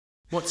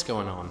What's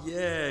going on?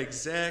 Yeah,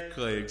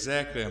 exactly.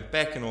 I'm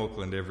back in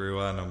Auckland,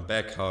 everyone. I'm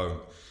back home.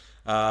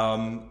 Look,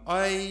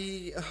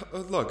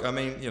 I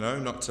mean,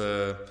 not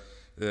to,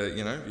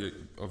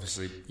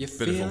 obviously You're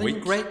bit of a feeling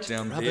week great,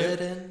 down rub there. it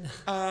in.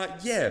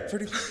 Yeah,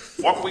 pretty much.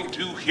 What we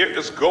do here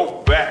is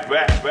go back.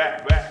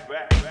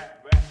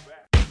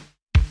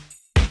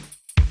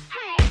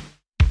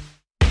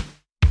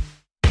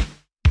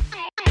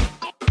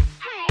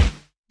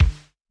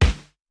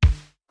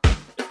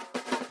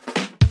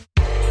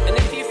 And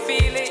if you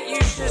feel it,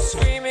 you should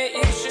scream it,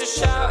 you should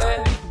shout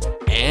it.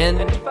 And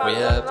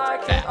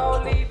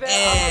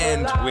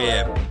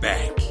we're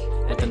back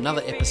with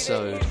another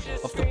episode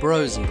of the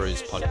Bros and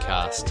Brews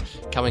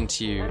podcast, coming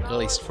to you, at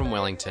least from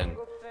Wellington,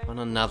 on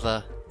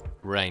another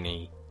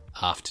rainy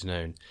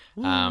afternoon.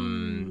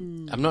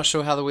 I'm not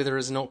sure how the weather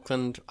is in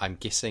Auckland. I'm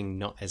guessing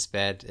not as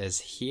bad as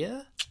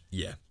here.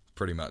 Yeah,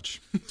 pretty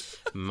much.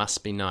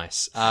 Must be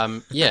nice.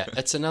 Yeah,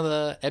 it's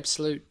another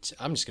absolute,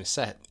 I'm just going to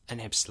say it, an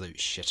absolute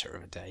shitter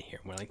of a day here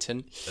in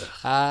Wellington.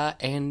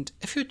 And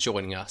if you're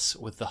joining us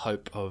with the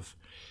hope of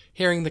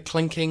hearing the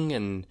clinking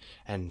and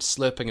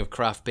slurping of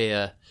craft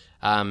beer,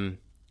 I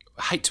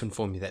hate to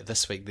inform you that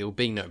this week there will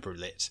be no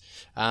brulette,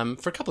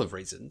 for a couple of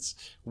reasons.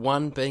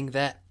 One being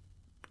that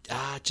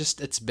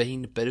it's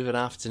been a bit of an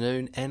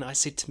afternoon, and I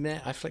said to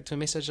Matt, I flicked him a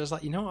message, I was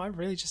like, I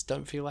really just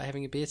don't feel like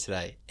having a beer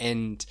today.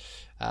 And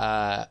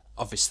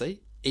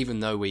obviously, even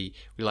though we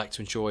like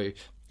to enjoy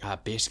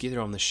beer together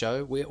on the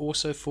show, we're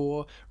also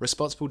for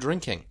responsible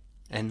drinking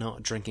and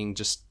not drinking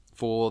just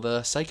for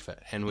the sake of it.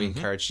 And we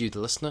encourage you, the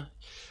listener,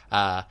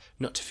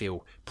 not to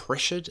feel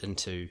pressured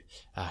into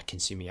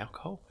consuming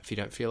alcohol if you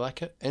don't feel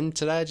like it. And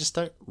today I just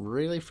don't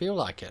really feel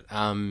like it.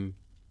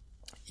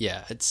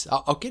 Yeah,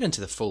 I'll get into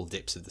the full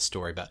depths of the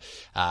story, but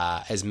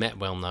as Matt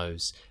well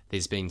knows,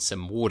 there's been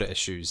some water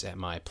issues at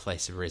my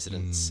place of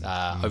residence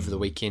over the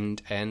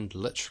weekend, and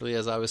literally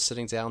as I was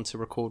sitting down to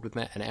record with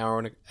Matt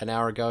an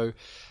hour ago,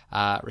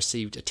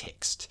 received a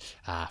text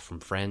from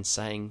Fran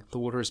saying the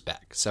water is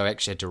back. So I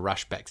actually had to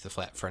rush back to the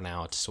flat for an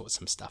hour to sort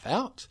some stuff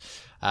out.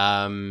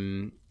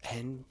 And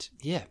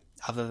yeah,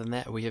 other than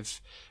that, we've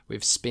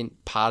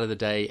spent part of the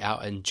day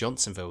out in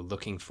Johnsonville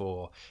looking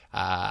for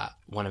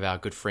one of our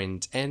good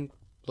friends and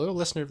loyal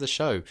listener of the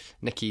show,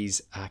 Nikki's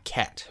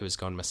cat, who has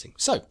gone missing.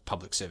 So,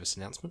 public service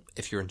announcement: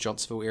 if you're in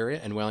Johnsonville area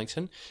in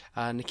Wellington,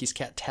 Nikki's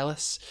cat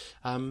Tallis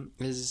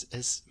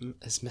is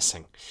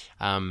missing.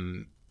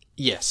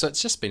 Yeah, so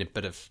it's just been a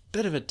bit of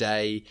a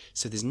day.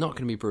 So there's not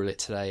going to be brulette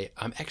today.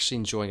 I'm actually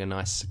enjoying a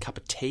nice cup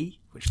of tea,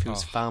 which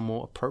feels far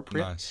more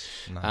appropriate.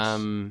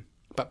 Nice.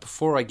 But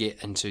before I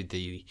get into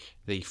the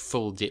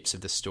full depths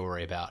of the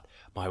story about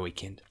my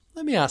weekend,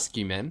 let me ask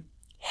you, man,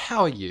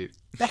 how are you?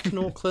 Back in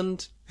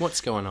Auckland,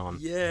 what's going on?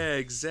 Yeah,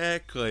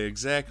 exactly.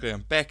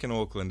 I'm back in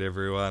Auckland,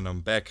 everyone.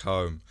 I'm back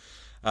home.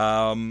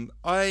 Look,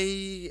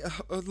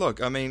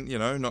 I mean,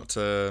 not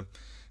to,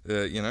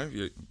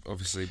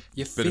 obviously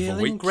You're bit of a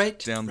feeling week great,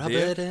 down rub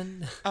there. it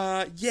in.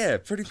 Yeah,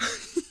 pretty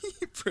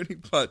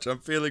much. I'm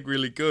feeling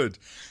really good.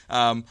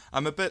 I'm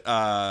a bit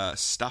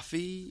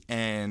stuffy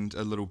and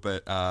a little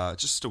bit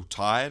just still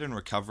tired and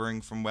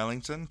recovering from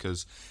Wellington,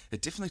 because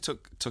it definitely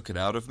took it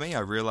out of me. I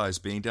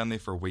realised being down there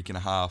for a week and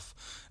a half,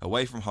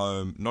 away from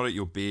home, not at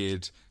your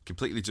bed,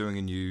 completely doing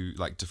a new,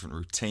 different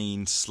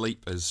routine.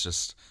 Sleep is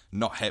just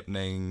not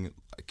happening.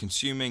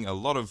 Consuming a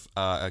lot of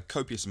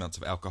copious amounts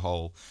of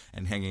alcohol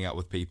and hanging out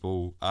with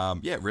people,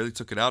 it really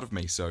took it out of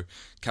me. So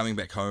coming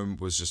back home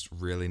was just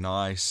really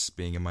nice.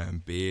 Being in my own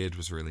bed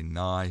was really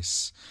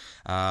nice,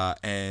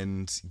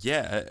 and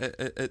yeah,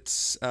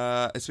 it's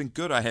been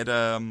good. I had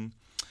a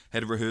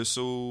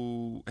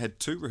rehearsal, had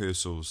two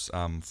rehearsals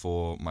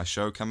for my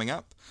show coming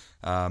up.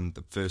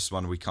 The first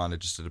one we kind of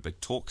just did a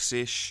big talk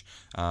sesh,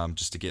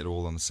 just to get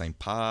all on the same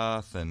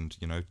path, and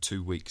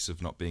 2 weeks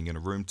of not being in a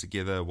room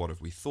together, what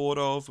have we thought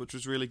of, which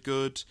was really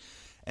good.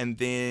 And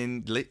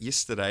then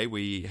yesterday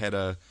we had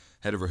a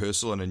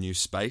rehearsal in a new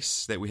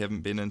space that we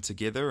haven't been in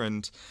together,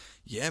 and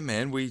yeah,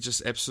 man, we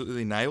just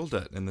absolutely nailed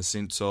it in the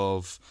sense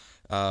of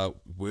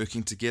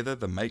working together,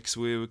 the makes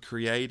we were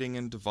creating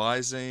and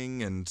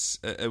devising, and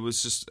it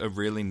was just a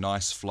really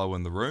nice flow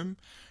in the room,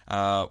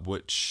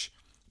 which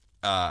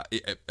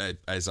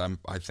as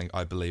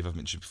I believe I've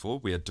mentioned before,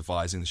 we are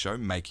devising the show,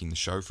 making the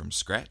show from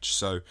scratch.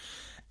 So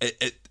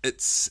it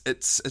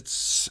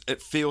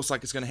feels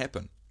like it's going to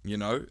happen.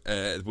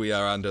 We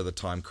are under the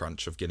time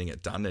crunch of getting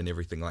it done and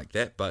everything like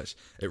that, but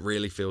it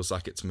really feels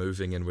like it's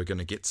moving, and we're going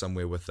to get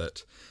somewhere with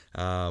it.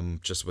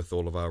 Just with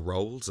all of our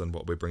roles and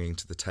what we're bringing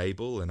to the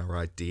table and our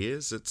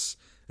ideas, it's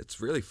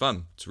really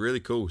fun. It's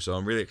really cool. So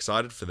I'm really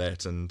excited for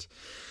that. And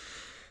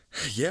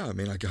yeah, I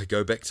mean, I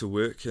go back to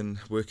work and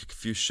work a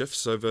few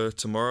shifts over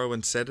tomorrow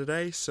and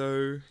Saturday.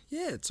 So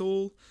yeah, it's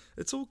all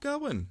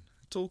going.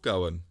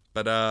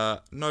 But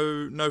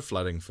no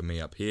flooding for me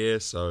up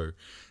here. So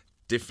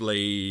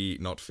definitely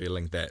not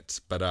feeling that.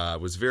 But I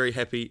was very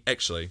happy.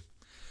 Actually,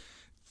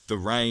 the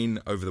rain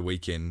over the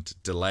weekend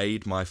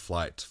delayed my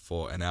flight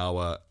for an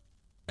hour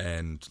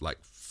and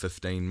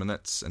 15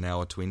 minutes, an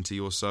hour 20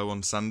 or so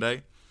on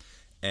Sunday.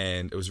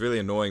 and it was really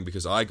annoying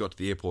because I got to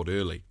the airport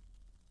early.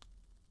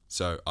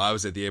 So I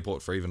was at the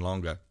airport for even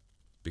longer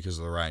because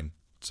of the rain.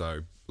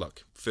 So,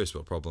 look, first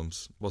world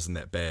problems. Wasn't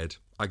that bad.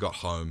 I got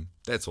home.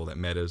 That's all that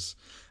matters.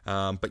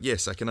 But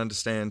yes, I can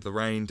understand the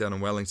rain down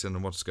in Wellington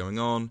and what's going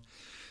on.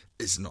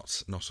 It's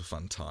not a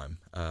fun time.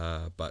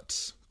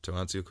 But to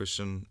answer your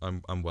question,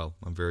 I'm well.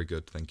 I'm very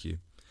good, thank you.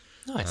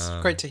 Nice.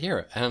 Great to hear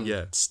it. And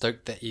yeah.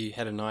 Stoked that you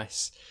had a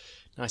nice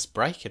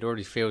break. It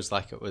already feels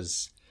like it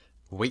was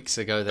weeks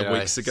ago that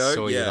I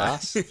saw you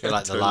last. I feel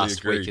like the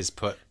last week has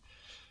put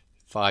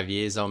 5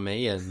 years on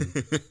me, and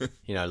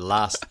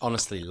last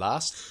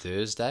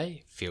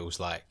Thursday feels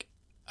like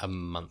a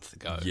month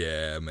ago.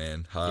 Yeah,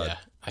 man, hard. Yeah,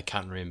 I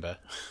can't remember.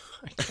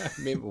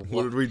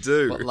 What did we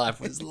do? What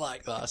life was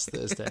like last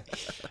Thursday.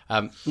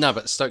 No,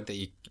 but stoked that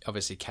you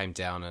obviously came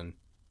down and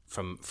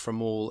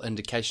from all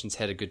indications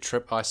had a good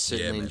trip. I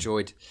certainly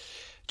enjoyed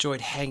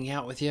hanging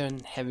out with you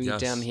and having you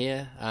down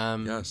here.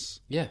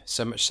 Yes. Yeah,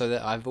 so much so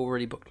that I've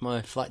already booked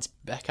my flights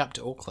back up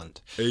to Auckland.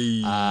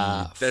 Hey,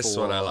 that's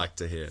what I like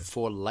to hear.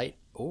 For late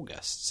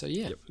August. So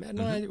yeah, Matt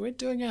and I, we're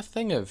doing our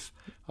thing of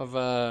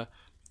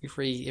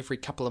every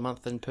couple of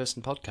months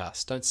in-person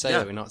podcast. Don't say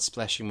that we're not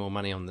splashing more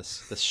money on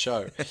this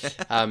show.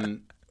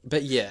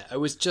 But yeah, it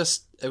was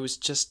just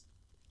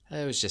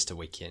a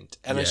weekend.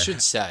 And I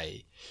should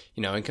say,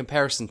 in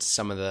comparison to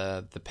some of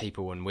the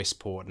people in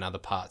Westport and other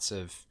parts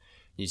of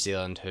New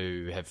Zealand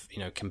who have,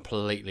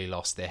 completely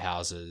lost their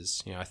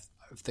houses, I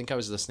think I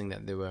was listening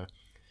that there were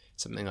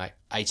something like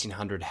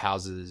 1,800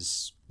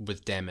 houses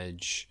with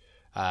damage,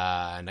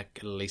 and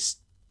at least,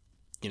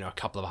 a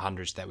couple of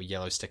hundreds that were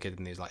yellow stickered,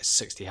 and there's like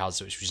 60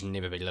 houses which would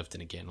never be lived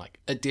in again. Like,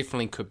 it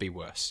definitely could be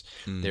worse.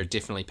 There are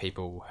definitely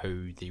people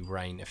who the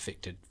rain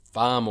affected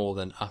far more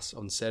than us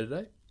on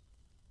Saturday.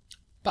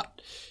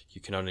 But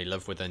you can only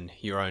live within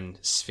your own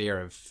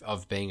sphere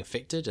of being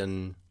affected.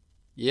 And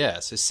yeah,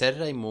 so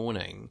Saturday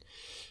morning,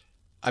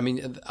 I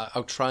mean,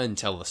 I'll try and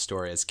tell the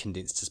story as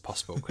condensed as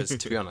possible because,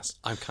 to be honest,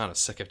 I'm kind of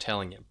sick of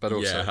telling it. But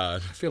also, I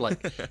feel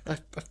like I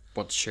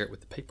want to share it with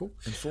the people.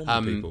 Inform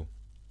the people.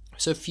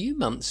 So a few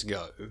months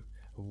ago,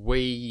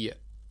 we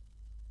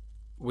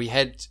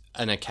had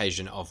an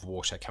occasion of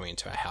water coming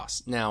into our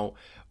house. Now,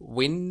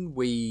 when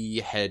we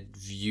had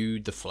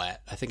viewed the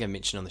flat, I think I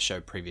mentioned on the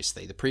show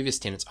previously, the previous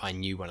tenants, I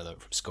knew one of them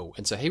from school.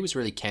 And so he was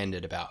really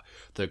candid about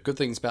the good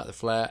things about the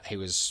flat. He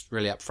was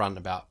really upfront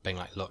about being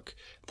like, look,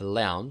 the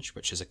lounge,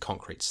 which is a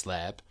concrete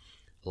slab,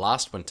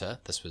 last winter,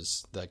 this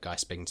was the guy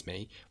speaking to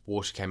me,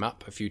 water came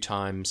up a few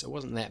times. It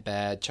wasn't that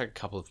bad. Chucked a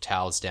couple of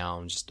towels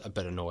down, just a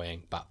bit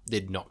annoying, but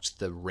they'd knocked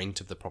the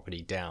rent of the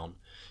property down.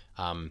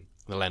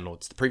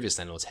 The previous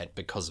landlords had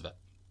because of it.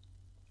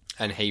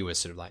 And he was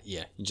sort of like,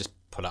 yeah, you just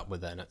put up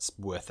with it and it's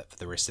worth it for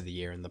the rest of the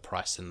year and the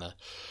price and the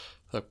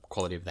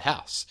quality of the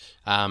house.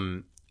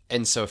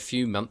 And so a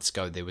few months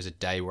ago, there was a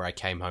day where I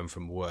came home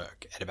from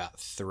work at about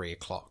 3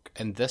 o'clock.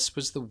 And this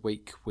was the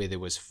week where there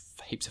was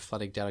heaps of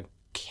flooding down in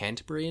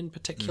Canterbury in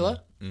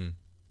particular.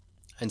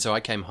 And so I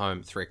came home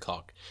at 3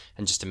 o'clock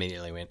and just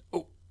immediately went,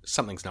 oh,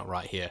 something's not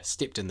right here.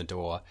 Stepped in the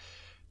door.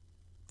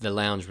 The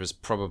lounge was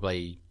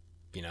probably,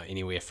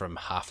 anywhere from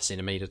half a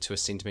centimetre to a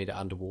centimetre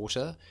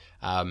underwater.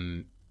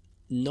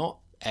 Not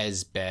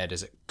as bad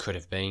as it could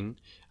have been.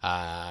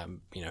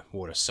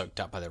 Water soaked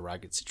up by the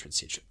rug, etc.,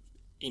 etc.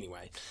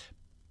 Anyway,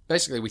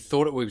 basically we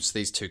thought it was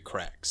these two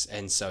cracks,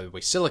 and so we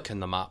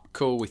siliconed them up.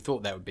 Cool, we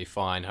thought that would be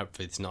fine.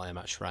 Hopefully there's not that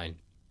much rain.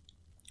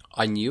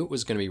 I knew it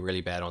was going to be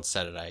really bad on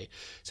Saturday,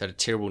 so I had a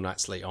terrible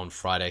night's sleep on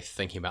Friday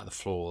thinking about the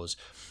floors.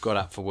 Got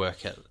up for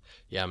work at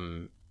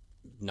 9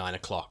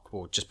 o'clock,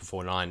 or just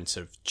before 9, and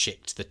sort of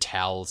checked the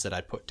towels that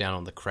I'd put down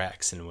on the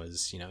cracks, and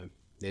was,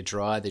 they're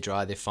dry,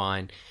 they're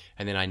fine.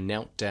 And then I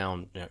knelt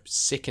down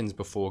seconds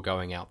before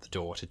going out the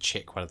door to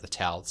check one of the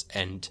towels,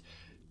 and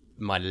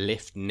my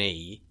left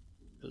knee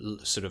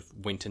sort of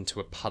went into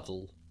a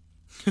puddle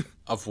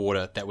of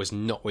water that was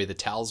not where the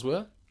towels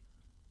were.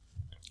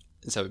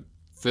 So,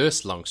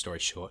 first, long story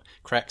short,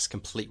 cracks,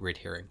 complete red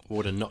herring.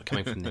 Water not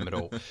coming from them at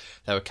all.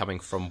 They were coming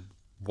from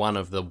one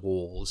of the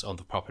walls on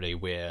the property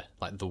where,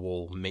 like, the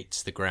wall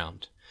meets the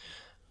ground.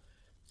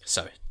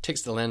 So,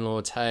 text the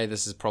landlords, hey,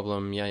 this is a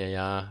problem,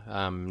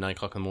 9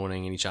 o'clock in the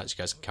morning, any chance you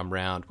guys can come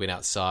round? Went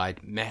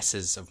outside,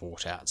 masses of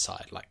water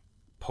outside, like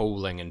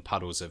pooling in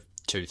puddles of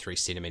 2-3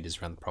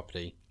 centimetres around the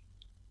property.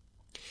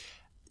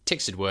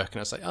 Texted work, and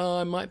I was like,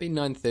 it might be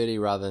 9:30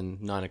 rather than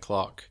 9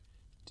 o'clock.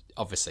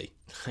 Obviously,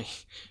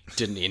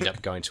 didn't end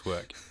up going to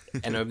work.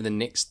 And over the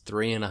next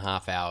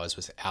 3.5 hours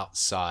was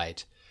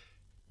outside,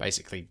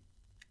 basically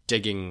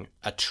digging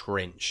a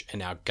trench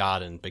in our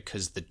garden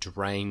because the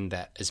drain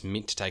that is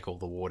meant to take all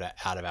the water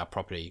out of our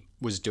property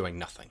was doing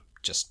nothing.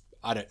 Just,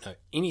 I don't know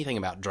anything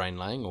about drain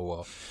laying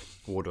or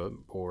water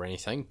or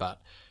anything,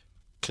 but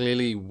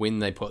clearly when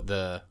they put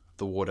the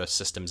water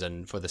systems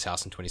in for this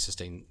house in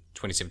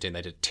 2017,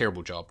 they did a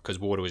terrible job because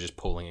water was just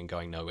pooling and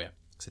going nowhere.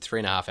 So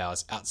 3.5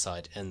 hours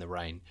outside in the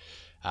rain.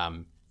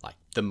 Like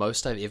the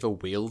most I've ever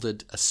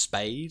wielded a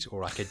spade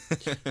or like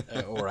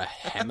or a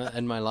hammer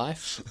in my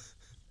life.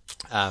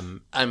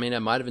 I mean, I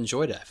might have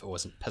enjoyed it if it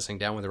wasn't pissing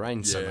down with the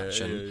rain so much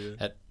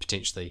and it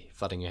potentially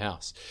flooding your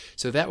house.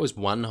 So that was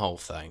one whole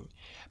thing.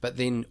 But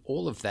then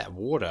all of that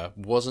water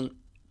wasn't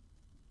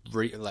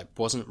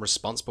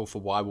responsible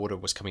for why water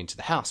was coming into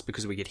the house,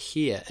 because we could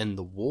hear in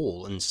the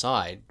wall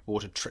inside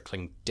water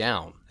trickling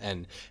down,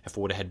 and if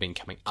water had been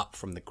coming up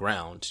from the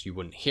ground you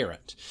wouldn't hear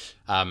it.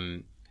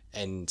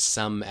 And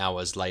some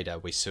hours later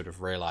we sort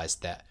of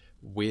realized that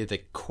where the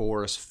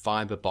chorus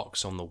fiber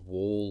box on the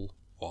wall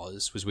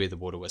was where the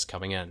water was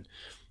coming in,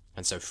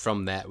 and so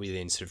from that we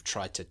then sort of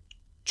tried to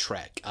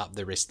track up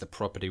the rest of the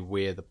property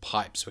where the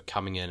pipes were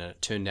coming in, and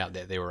it turned out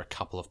that there were a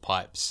couple of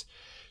pipes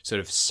sort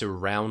of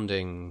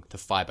surrounding the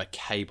fiber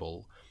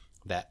cable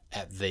that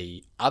at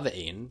the other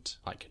end,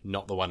 like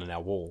not the one in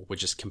our wall, were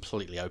just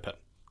completely open,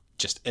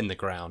 just in the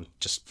ground,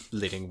 just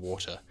letting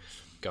water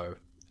go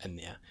in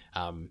there.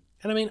 And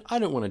I mean, I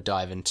don't want to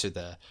dive into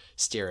the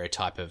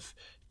stereotype of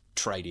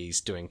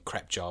tradies doing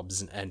crap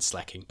jobs and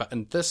slacking, but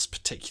in this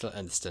particular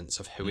instance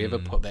of whoever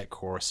put that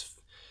chorus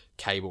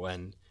cable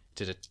in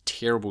did a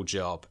terrible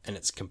job, and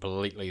it's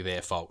completely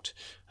their fault.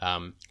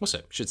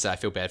 Also, should say I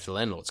feel bad for the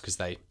landlords because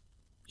they,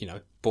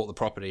 bought the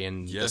property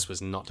and this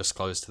was not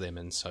disclosed to them,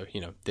 and so,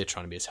 they're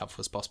trying to be as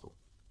helpful as possible.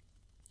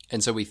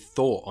 And so we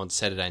thought on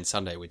Saturday and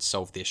Sunday we'd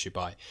solve the issue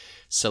by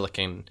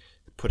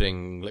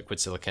putting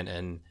liquid silicone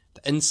in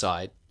the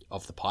inside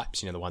of the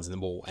pipes, the ones in the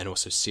wall, and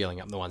also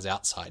sealing up the ones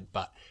outside.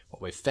 But what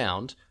we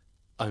found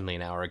only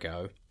an hour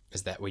ago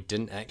is that we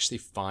didn't actually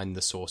find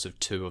the source of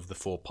 2 of the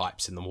 4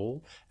 pipes in the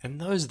wall,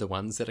 and those are the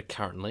ones that are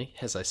currently,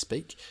 as I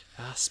speak,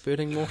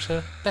 spurting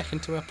water back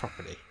into our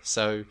property.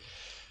 So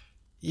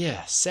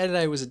yeah,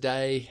 Saturday was a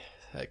day,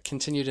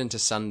 continued into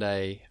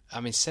Sunday. I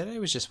mean, Saturday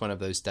was just one of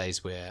those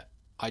days where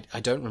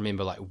I don't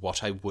remember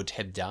what I would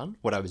have done,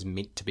 what I was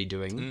meant to be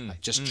doing,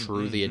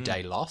 truly a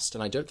day lost.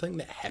 And I don't think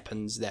that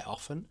happens that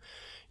often.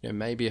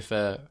 Maybe if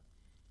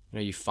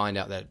you find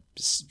out that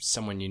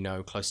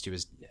someone close to you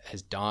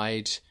has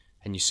died,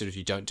 and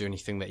you don't do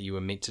anything that you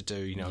were meant to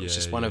do. It's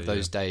just one of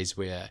those days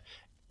where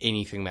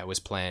anything that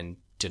was planned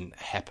didn't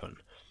happen.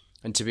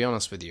 And to be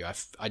honest with you,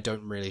 I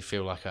don't really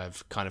feel like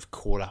I've kind of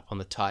caught up on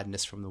the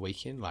tiredness from the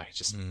weekend. I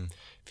just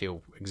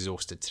feel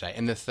exhausted today.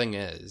 And the thing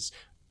is,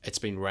 it's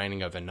been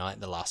raining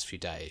overnight the last few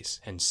days,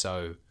 and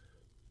so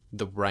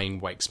the rain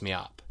wakes me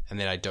up, and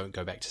then I don't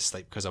go back to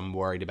sleep because I'm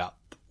worried about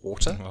the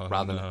water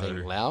rather than it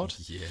being loud.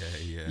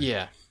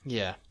 Yeah.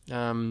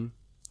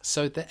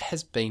 So that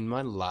has been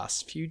my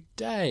last few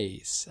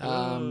days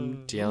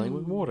dealing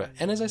with water.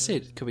 And as I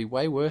said, it could be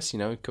way worse.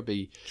 It could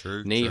be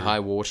knee-high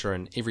water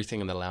and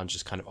everything in the lounge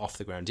is kind of off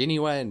the ground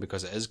anyway. And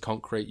because it is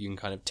concrete, you can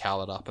kind of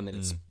towel it up and then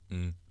it's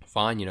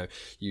fine.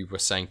 You were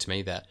saying to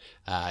me that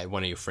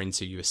one of your friends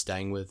who you were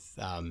staying with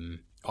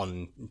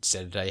on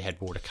Saturday had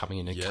water coming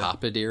in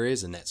carpet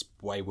areas, and that's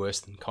way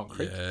worse than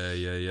concrete.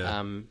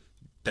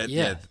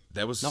 Yeah.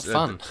 That was not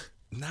fun.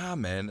 Nah,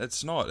 man,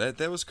 it's not.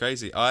 That was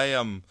crazy. So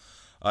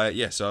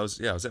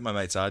I was at my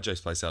mate's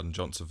RJ's place out in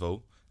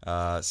Johnsonville,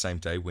 same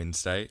day,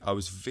 Wednesday. I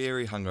was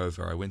very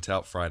hungover. I went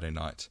out Friday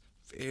night,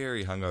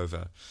 very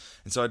hungover.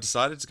 And so I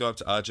decided to go up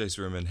to RJ's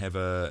room and have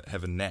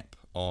a nap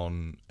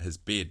on his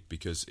bed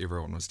because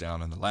everyone was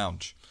down in the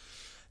lounge.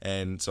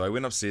 And so I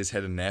went upstairs,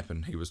 had a nap,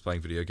 and he was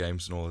playing video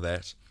games and all of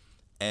that.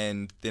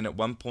 And then at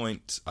one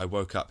point I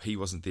woke up, he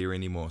wasn't there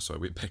anymore, so I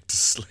went back to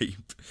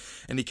sleep.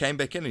 And he came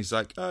back in, he's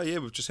like, "Oh yeah,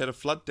 we've just had a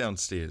flood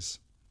downstairs."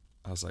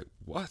 I was like,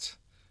 "What?"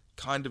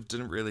 Kind of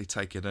didn't really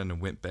take it in and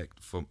went back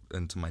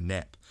into my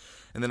nap.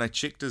 And then I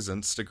checked his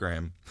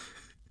Instagram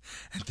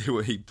and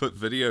he put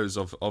videos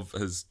of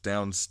his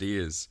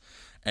downstairs,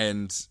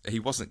 and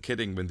he wasn't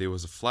kidding when there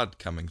was a flood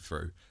coming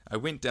through. I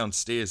went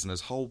downstairs and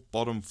his whole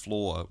bottom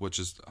floor, which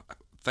is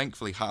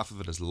thankfully half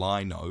of it is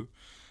lino,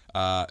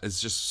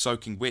 is just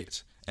soaking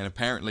wet. And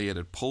apparently it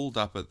had pulled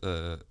up at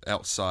the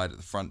outside at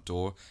the front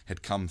door,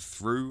 had come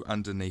through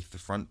underneath the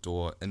front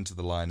door into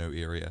the lino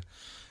area.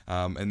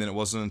 And then it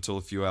wasn't until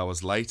a few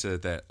hours later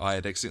that I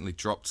had accidentally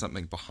dropped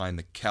something behind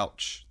the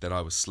couch that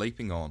I was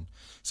sleeping on.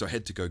 So I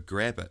had to go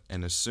grab it.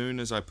 And as soon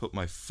as I put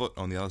my foot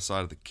on the other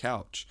side of the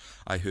couch,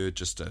 I heard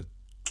just a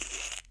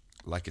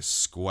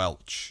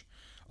squelch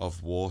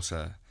of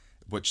water,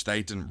 which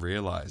they didn't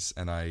realize.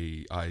 And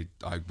I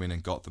went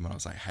and got them, and I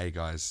was like, "Hey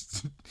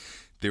guys,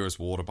 there was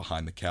water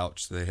behind the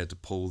couch." So they had to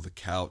pull the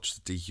couch,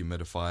 the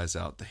dehumidifiers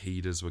out, the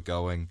heaters were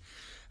going.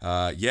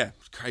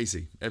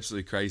 Crazy,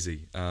 absolutely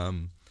crazy.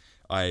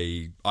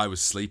 I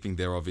was sleeping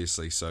there,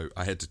 obviously, so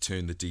I had to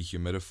turn the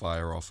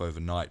dehumidifier off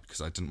overnight because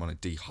I didn't want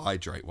to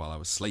dehydrate while I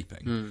was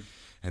sleeping.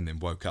 And then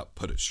woke up,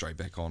 put it straight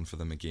back on for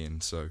them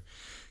again. So,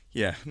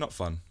 yeah, not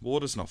fun.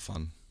 Water's not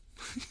fun.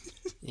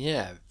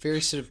 Yeah,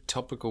 very sort of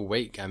topical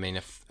week. I mean,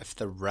 if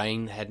the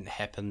rain hadn't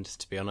happened,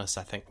 to be honest,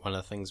 I think one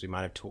of the things we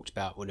might have talked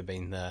about would have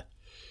been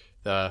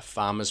the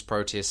farmers'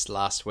 protest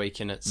last week,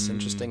 and it's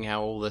interesting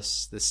how all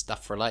this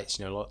stuff relates.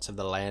 Lots of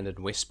the land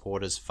in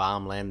Westport is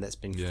farmland that's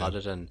been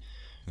flooded, and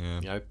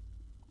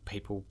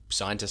people,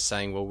 scientists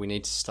saying, well, we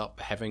need to stop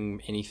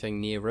having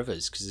anything near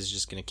rivers because it's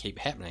just going to keep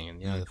happening.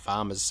 And, the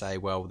farmers say,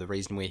 well, the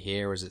reason we're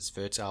here is it's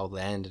fertile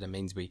land and it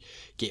means we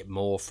get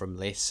more from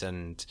less,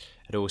 and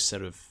it all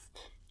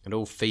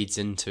feeds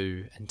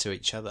into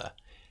each other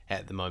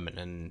at the moment.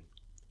 And,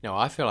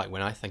 I feel like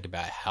when I think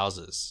about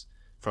houses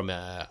from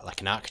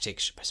an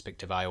architecture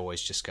perspective, I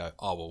always just go,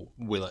 oh, well,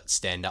 will it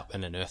stand up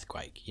in an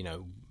earthquake?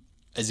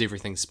 Is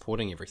everything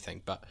supporting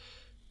everything? But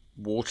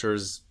water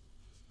is,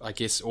 I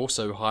guess,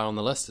 also high on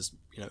the list. Is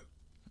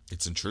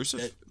it's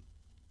intrusive.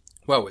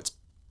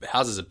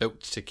 Houses are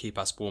built to keep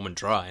us warm and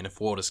dry, and if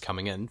water's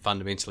coming in,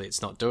 fundamentally,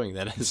 it's not doing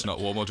that. It's not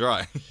warm or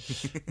dry.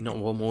 Not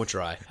warm or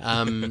dry.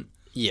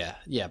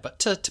 Yeah. But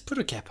to put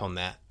a cap on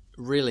that,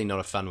 really not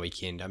a fun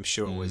weekend. I'm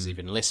sure it was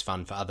even less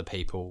fun for other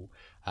people.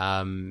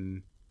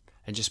 And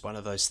just one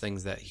of those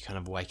things that you kind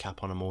of wake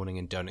up on a morning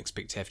and don't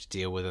expect to have to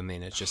deal with, and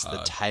then it's just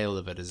the tail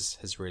of it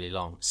is really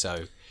long.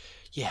 So.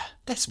 Yeah,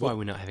 that's why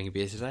we're not having a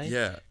beer today.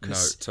 Yeah, no,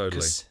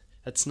 totally.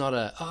 It's not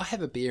I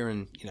have a beer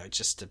and,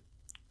 just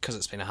because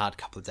it's been a hard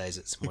couple of days,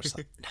 it's more just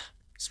like, nah,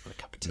 just want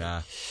a cup of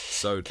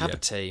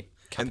tea.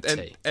 Cup of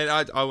tea. And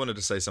I wanted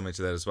to say something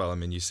to that as well. I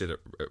mean, you said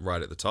it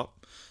right at the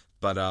top,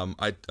 but I'm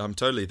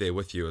totally there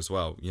with you as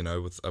well,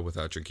 with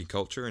our drinking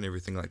culture and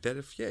everything like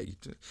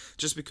that.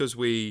 Just because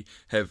we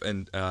have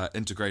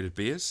integrated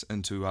beers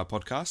into our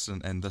podcast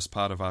and this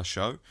part of our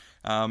show,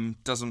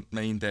 doesn't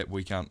mean that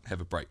we can't have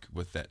a break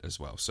with that as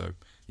well. So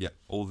yeah,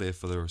 all there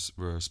for the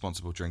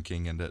responsible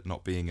drinking and it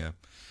not being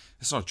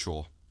it's not a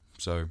chore.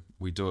 So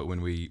we do it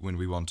when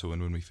we want to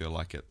and when we feel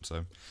like it.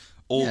 So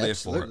all there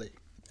for it.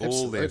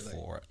 All there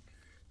for it.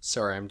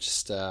 Sorry, I'm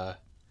just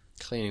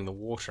cleaning the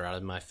water out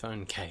of my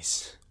phone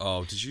case.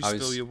 Oh, did you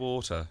spill your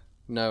water?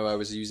 No, I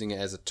was using it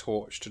as a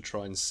torch to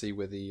try and see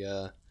where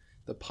the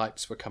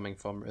pipes were coming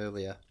from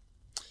earlier.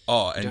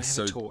 Oh, and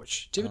so... I don't have a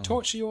torch. Do you have a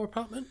torch at your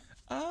apartment?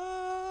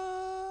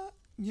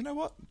 You know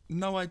what?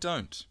 No, I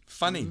don't.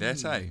 Funny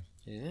that, eh?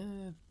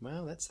 Yeah,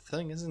 well, that's the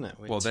thing, isn't it?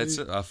 That's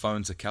it. Our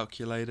phones are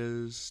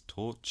calculators,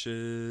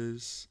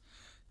 torches,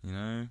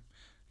 I'm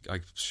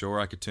sure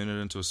I could turn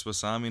it into a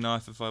Swiss Army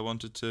knife if I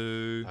wanted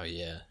to. Oh,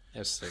 yeah,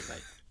 absolutely.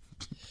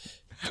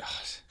 God.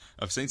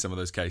 I've seen some of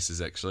those cases,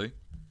 actually.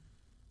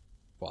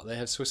 What, they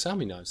have Swiss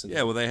Army knives in them?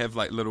 Yeah, well, they have,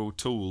 little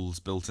tools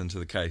built into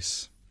the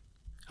case.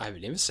 I've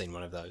never seen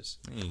one of those.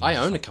 Yeah, I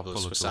own a couple of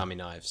Swiss Army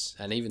knives,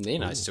 and even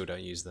then I still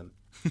don't use them.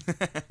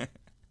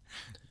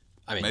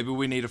 I mean, maybe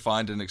we need to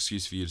find an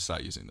excuse for you to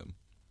start using them.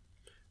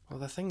 Well,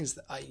 the thing is,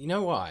 you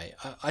know why?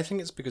 I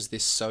think it's because they're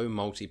so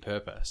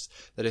multi-purpose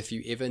that if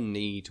you ever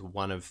need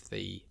one of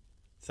the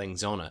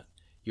things on it,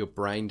 your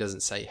brain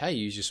doesn't say, hey,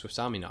 use your Swiss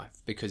Army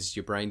knife, because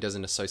your brain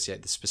doesn't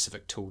associate the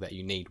specific tool that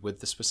you need with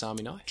the Swiss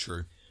Army knife.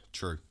 True.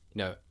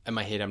 In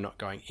my head, I'm not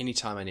going,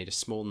 anytime I need a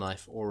small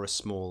knife or a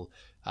small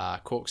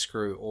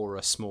corkscrew or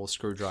a small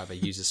screwdriver,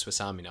 use a Swiss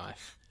Army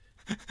knife.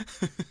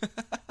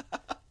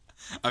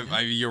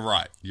 You're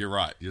right.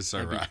 You're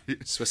so right.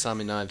 Swiss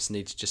Army knives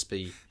need to just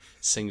be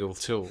single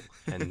tool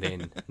and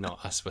then not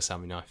a Swiss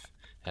Army knife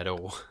at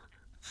all.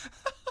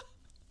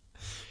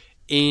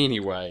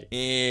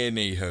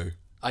 Anywho.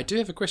 I do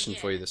have a question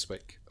for you this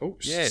week. Oh,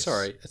 yes.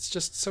 Sorry. It's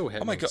just so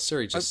happening. Oh my God.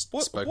 Siri just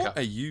spoke up. What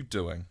are you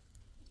doing?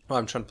 Well,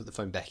 I'm trying to put the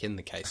phone back in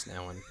the case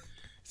now. And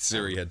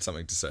Siri had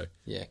something to say.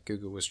 Yeah,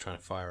 Google was trying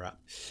to fire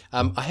up.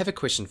 I have a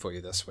question for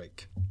you this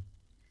week.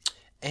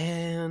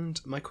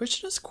 And my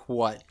question is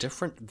quite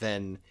different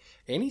than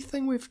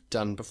anything we've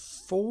done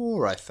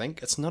before, I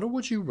think. It's not a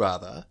would you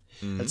rather.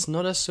 Mm-hmm. It's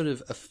not a sort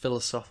of a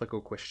philosophical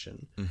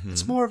question. Mm-hmm.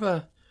 It's more of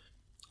a,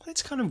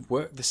 let's kind of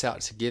work this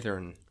out together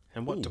and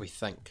what do we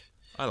think?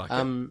 I like it.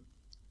 I'm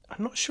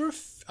not sure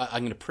if...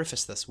 I'm going to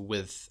preface this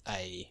with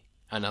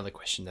another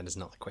question that is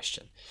not the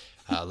question.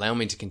 Allow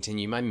me to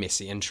continue my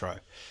messy intro.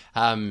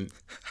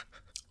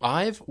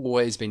 I've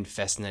always been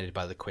fascinated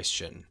by the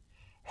question,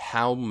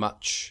 how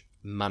much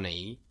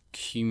money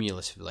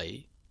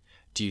cumulatively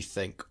do you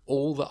think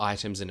all the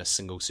items in a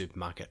single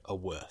supermarket are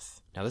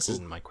worth? Now, this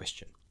isn't my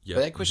question. Yep.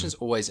 But that question has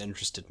always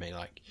interested me.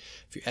 Like,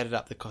 if you added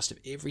up the cost of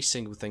every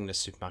single thing in a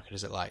supermarket,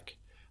 is it like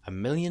 $1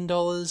 million?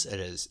 Is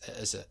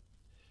it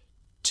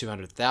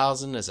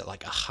 200,000? Is it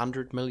like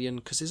 100 million?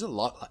 Because there's a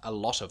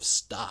lot of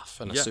stuff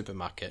in a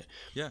supermarket.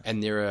 Yeah.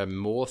 And there are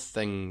more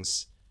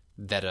things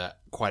that are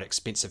quite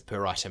expensive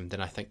per item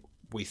than I think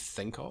we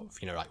think of,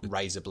 like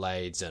razor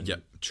blades and... Yeah,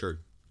 true.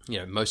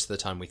 Most of the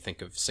time we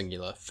think of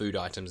singular food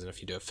items, and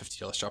if you do a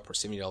 $50 shop or a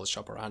 $70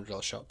 shop or a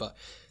 $100 shop, but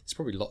there's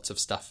probably lots of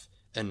stuff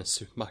in a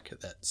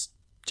supermarket that's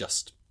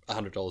just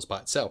 $100 by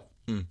itself.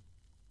 Mm.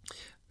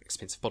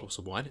 Expensive bottles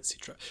of wine,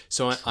 etc.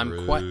 So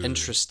I'm quite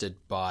interested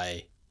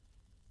by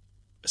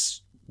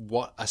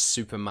what a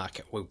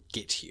supermarket will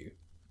get you.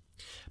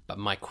 But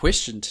my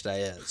question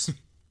today is,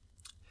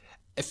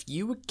 if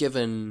you were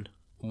given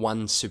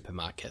one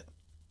supermarket,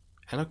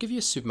 and I'll give you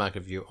a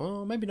supermarket of your,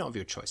 or maybe not of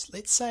your choice.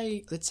 Let's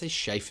say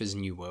Schaefer's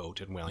New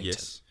World in Wellington.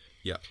 Yes.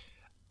 Yeah.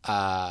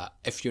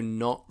 If you're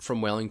not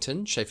from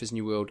Wellington, Schaefer's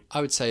New World,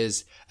 I would say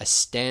is a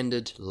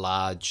standard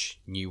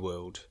large New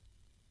World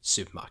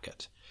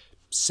supermarket.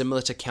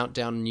 similar to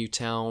Countdown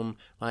Newtown.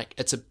 Like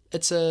it's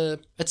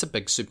a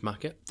big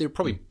supermarket. There are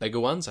probably bigger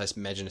ones, I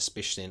imagine,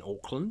 especially in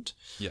Auckland.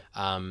 Yeah.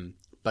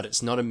 But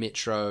it's not a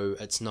metro.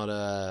 It's not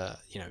a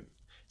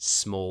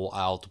small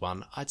aisled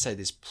one. I'd say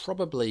there's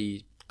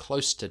probably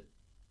close to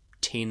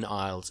 10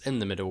 aisles in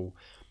the middle,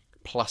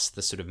 plus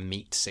the sort of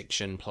meat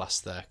section, plus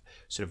the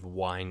sort of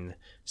wine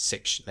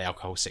section, the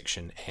alcohol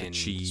section, and the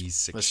cheese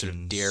section, the sort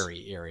of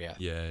dairy area.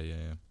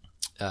 Yeah.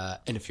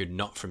 And if you're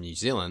not from New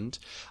Zealand,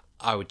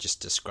 I would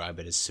just describe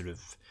it as sort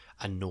of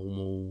a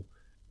normal,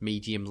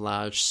 medium,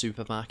 large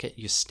supermarket.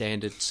 Your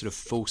standard sort of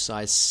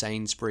full-size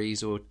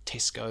Sainsbury's or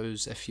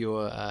Tesco's if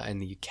you're in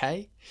the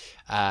UK.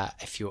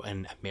 If you're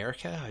in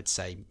America, I'd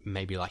say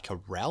maybe like a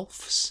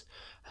Ralph's.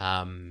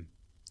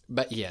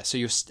 But yeah, so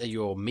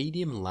your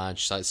medium,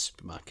 large size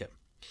supermarket.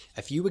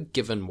 If you were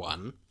given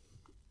one,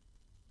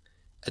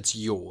 it's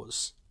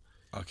yours.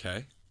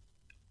 Okay.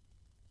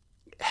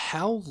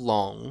 How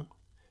long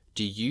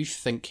do you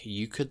think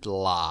you could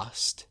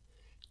last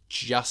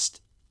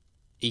just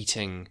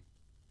eating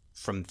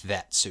from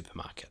that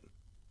supermarket?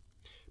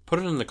 Put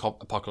it in the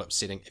apocalypse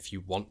setting if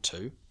you want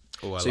to.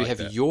 Oh, so you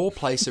have your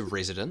place of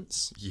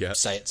residence. Yep.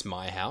 Say it's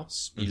my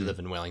house. You live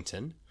in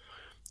Wellington.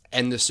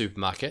 And the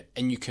supermarket,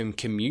 and you can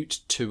commute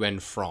to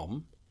and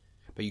from,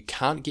 but you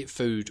can't get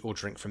food or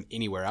drink from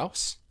anywhere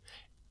else,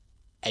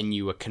 and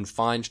you are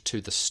confined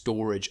to the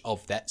storage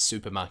of that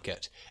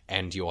supermarket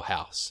and your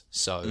house.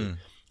 So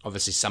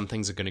obviously some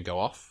things are going to go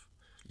off,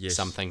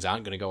 some things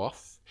aren't going to go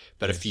off,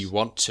 but if you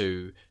want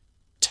to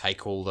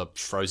take all the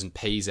frozen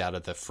peas out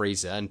of the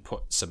freezer and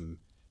put some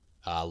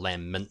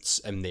lamb mince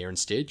in there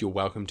instead, you're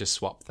welcome to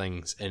swap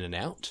things in and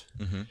out.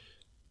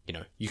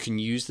 You can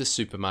use the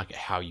supermarket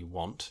how you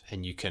want,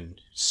 and you can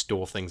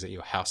store things at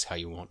your house how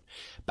you want.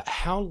 But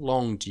how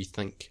long do you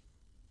think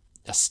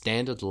a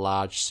standard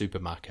large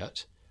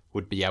supermarket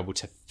would be able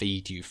to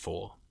feed you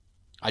for?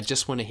 I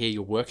just want to hear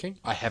you're working.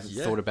 I haven't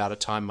thought about a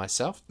time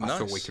myself. I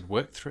thought we could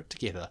work through it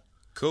together.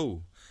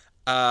 Cool.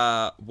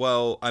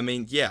 Well, I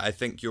mean, yeah, I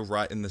think you're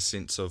right in the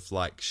sense of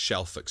like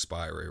shelf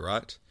expiry,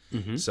 right?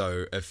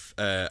 So if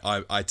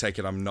I take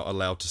it I'm not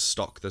allowed to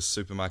stock this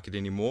supermarket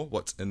anymore,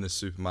 what's in the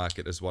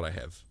supermarket is what I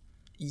have.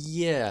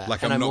 Yeah,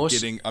 like I'm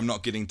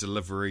not getting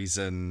deliveries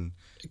and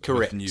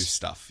correct with new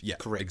stuff. Yeah,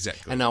 correct,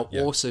 exactly. And I'll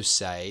also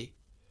say,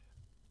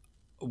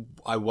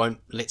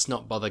 let's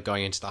not bother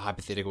going into the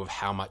hypothetical of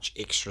how much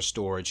extra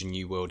storage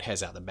New World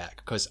has out the back,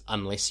 because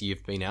unless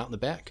you've been out the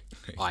back,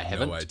 I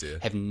haven't. No idea.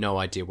 Have no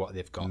idea what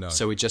they've got. No.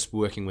 So we're just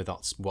working with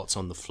what's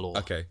on the floor.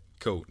 Okay,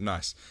 cool,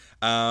 nice.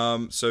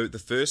 So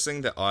the first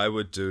thing that I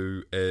would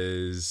do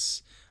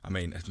is, I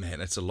mean, man,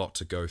 it's a lot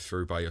to go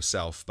through by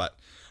yourself, but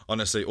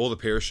honestly, all the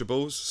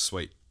perishables,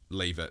 sweet,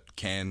 leave it.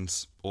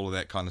 Cans, all of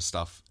that kind of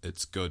stuff,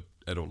 it's good,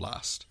 it'll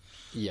last.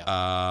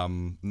 Yeah.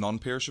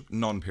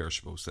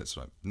 Non-perishables, that's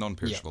right.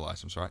 Non-perishable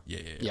items, right? Yeah.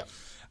 Yeah.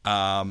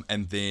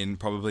 And then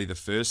probably the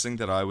first thing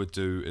that I would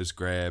do is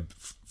grab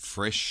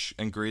fresh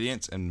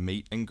ingredients and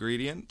meat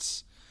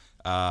ingredients,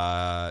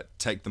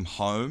 take them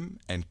home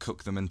and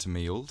cook them into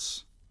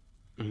meals.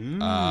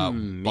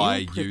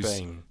 By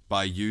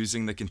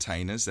using the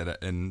containers that are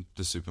in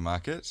the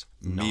supermarket,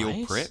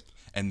 meal prep,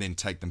 and then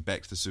take them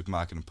back to the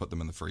supermarket and put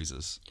them in the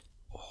freezers.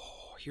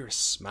 Oh, you're a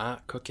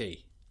smart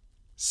cookie.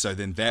 So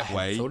then that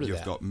way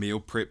you've got meal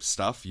prep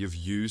stuff. You've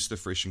used the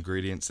fresh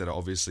ingredients that are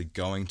obviously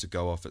going to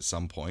go off at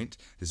some point.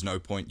 There's no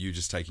point you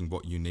just taking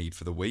what you need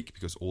for the week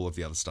because all of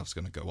the other stuff's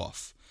going to go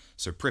off.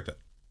 So prep it.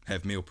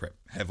 Have meal prep.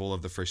 Have all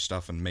of the fresh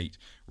stuff and meat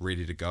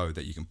ready to go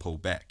that you can pull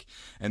back.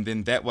 And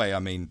then that way, I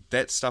mean,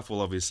 that stuff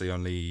will obviously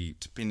only,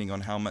 depending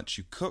on how much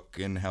you cook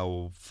and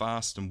how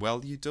fast and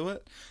well you do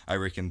it, I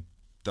reckon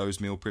those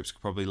meal preps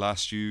could probably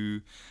last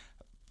you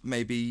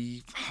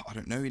maybe, I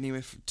don't know,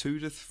 anywhere from 2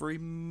 to 3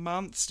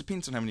 months.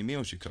 Depends on how many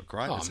meals you cook,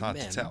 right? It's hard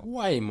to tell.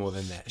 Way more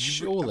than that,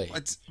 surely.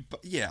 But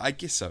yeah, I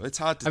guess so. It's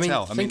hard to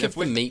tell. I mean, think of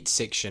the meat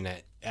section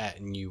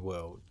at New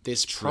World.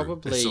 There's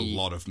probably... It's a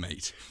lot of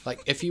meat.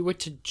 Like, if you were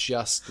to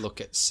just look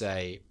at,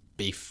 say,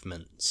 beef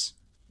mince...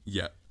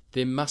 Yeah.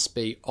 There must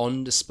be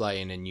on display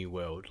in a New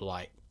World,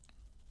 like,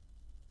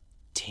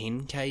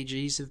 10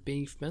 kgs of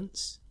beef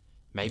mince?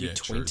 Maybe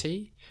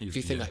 20? If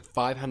you think, like,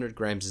 500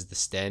 grams is the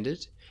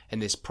standard...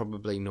 And there's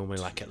probably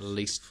normally like at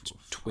least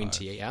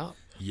 20 out.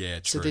 Yeah,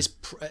 true. So there's,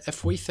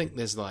 if we think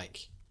there's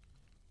like,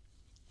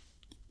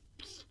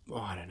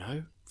 I don't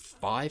know,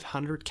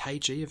 500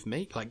 kg of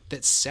meat, like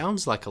that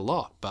sounds like a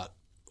lot, but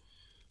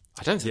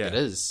I don't think it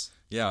is.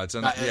 Yeah, it's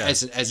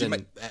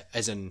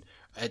as in,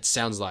 it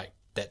sounds like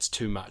that's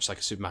too much. Like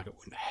a supermarket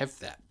wouldn't have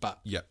that.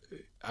 But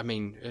I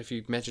mean, if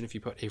you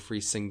put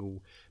every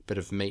single bit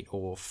of meat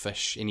or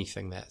fish,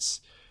 anything that's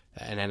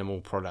an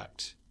animal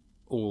product,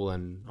 all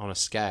on a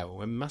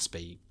scale, it must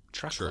be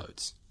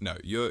truckloads. No,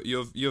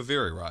 you're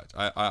very right.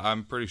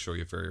 I'm pretty sure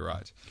you're very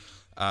right.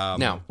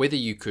 Now, whether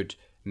you could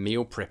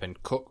meal prep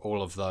and cook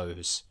all of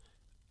those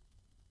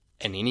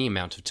in any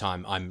amount of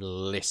time, I'm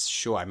less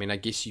sure. I mean, I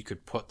guess you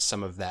could put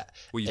some of that.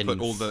 Well, you in put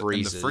all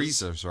freezers, in the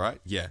freezers,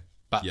 right? Yeah,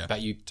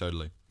 but you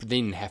totally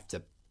then have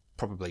to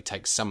probably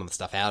take some of the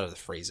stuff out of the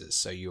freezers,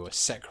 so you're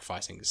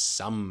sacrificing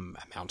some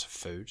amount of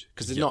food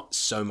because there's not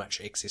so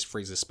much excess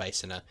freezer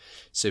space in a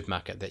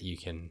supermarket that you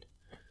can,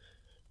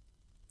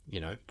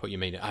 put your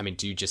meat in. I mean,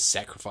 do you just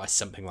sacrifice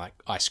something like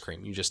ice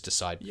cream? You just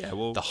decide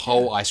the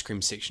whole ice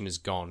cream section is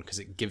gone because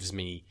it gives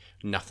me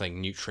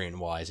nothing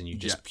nutrient-wise, and you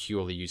just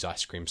purely use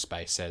ice cream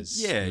space as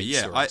meat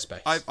storage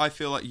space. I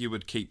feel like you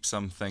would keep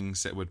some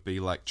things that would be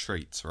like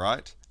treats,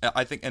 right?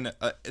 I think,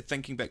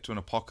 thinking back to an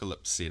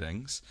apocalypse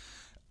settings,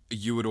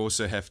 you would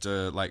also have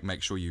to like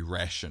make sure you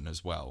ration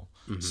as well.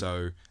 Mm-hmm.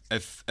 So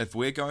if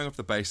we're going off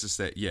the basis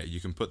that you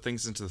can put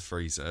things into the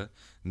freezer,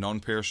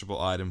 non-perishable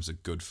items are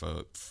good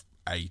for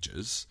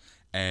ages,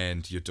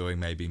 and you're doing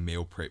maybe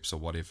meal preps or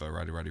whatever,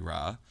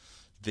 rah,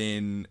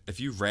 then if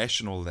you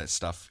ration all of that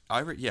stuff,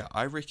 I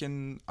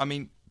reckon. I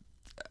mean,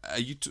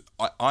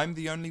 I'm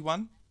the only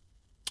one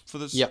for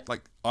this. Yep.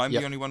 Like I'm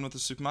the only one with the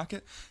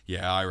supermarket.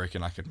 Yeah, I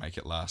reckon I could make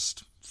it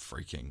last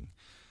freaking.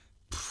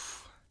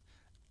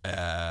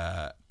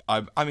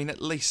 I mean,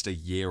 at least a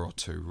year or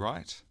two,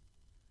 right?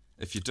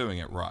 If you're doing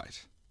it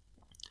right.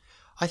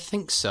 I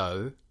think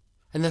so.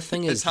 And the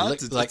thing is,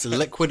 it's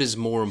liquid is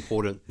more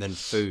important than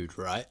food,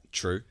 right?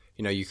 True.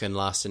 You can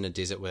last in a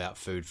desert without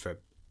food for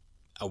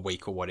a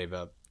week or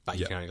whatever, but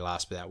you can only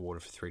last without water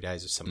for 3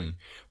 days or something.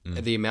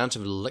 The amount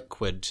of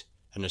liquid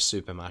in a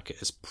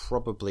supermarket is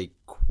probably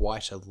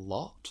quite a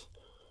lot.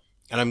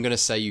 And I'm going to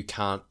say you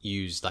can't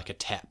use like a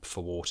tap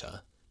for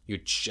water. You're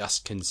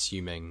just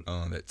consuming...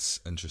 Oh,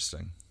 that's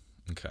interesting.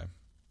 Okay.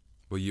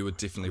 Well, you would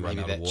definitely run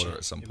out of water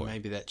at some point.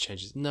 Maybe that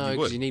changes. No,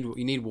 because you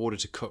need water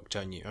to cook,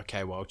 don't you?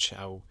 Okay, well,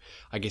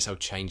 I guess I'll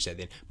change that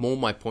then. More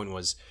my point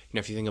was,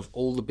 if you think of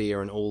all the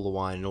beer and all the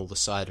wine and all the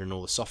cider and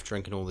all the soft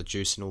drink and all the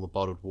juice and all the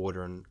bottled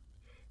water, and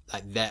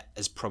like that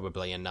is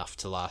probably enough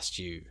to last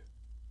you,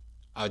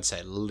 I would say,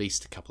 at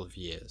least a couple of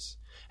years.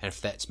 And if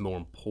that's more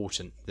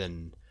important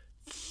than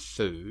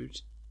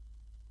food,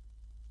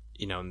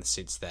 in the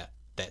sense that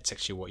that's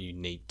actually what you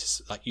need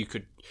to, like,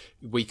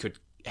 we could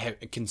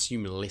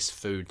consume less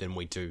food than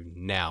we do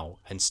now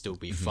and still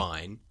be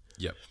fine.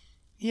 Yep.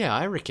 Yeah,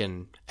 I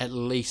reckon at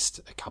least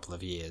a couple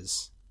of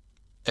years.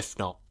 If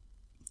not,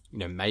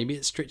 maybe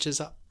it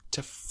stretches up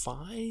to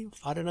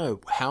 5. I don't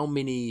know. How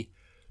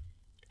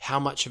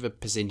much of a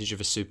percentage of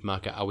a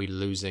supermarket are we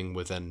losing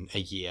within a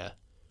year?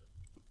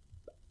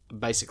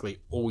 Basically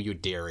all your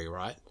dairy,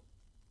 right?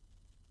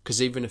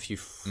 Because even if you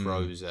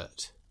froze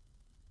it,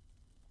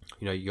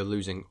 you're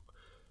losing...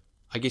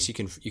 I guess you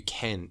can.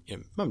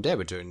 Mum and Dad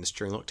were doing this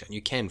during lockdown.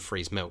 You can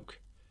freeze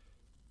milk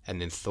and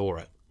then thaw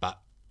it,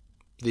 but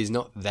there's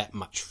not that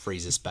much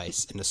freezer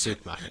space in the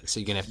supermarket, so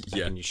you're gonna have to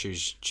pick and you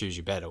choose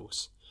your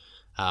battles.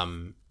 How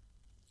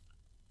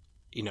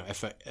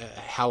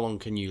long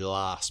can you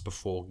last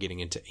before getting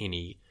into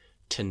any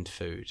tinned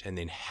food, and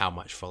then how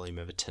much volume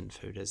of a tinned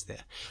food is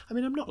there? I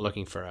mean, I'm not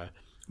looking for us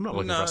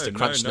to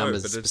crunch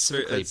numbers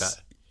specifically,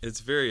 but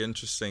it's very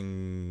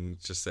interesting,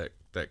 just that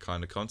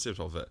kind of concept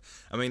of it.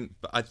 I mean,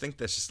 but I think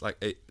that's just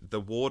like the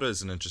water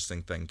is an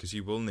interesting thing because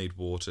you will need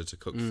water to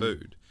cook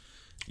food.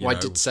 I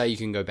did say you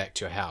can go back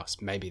to your house.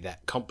 Maybe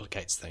that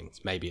complicates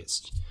things. Maybe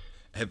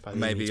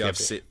I've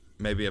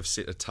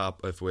set a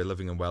tarp. If we're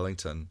living in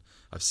Wellington,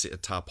 I've set a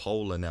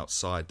tarpaulin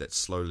outside that's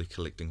slowly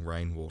collecting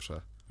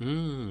rainwater.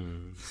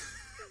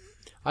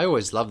 I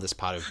always love this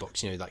part of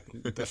books, like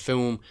a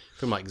film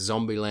like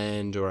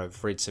Zombieland, or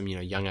I've read some,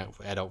 young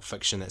adult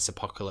fiction that's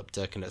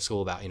apocalyptic, and it's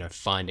all about,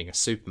 finding a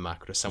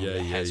supermarket or somewhere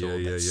that has all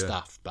that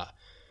stuff. But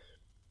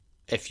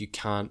if you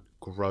can't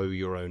grow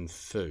your own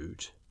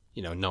food,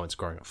 no one's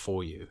growing it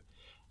for you,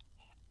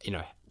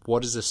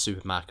 what is a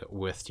supermarket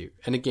worth to you?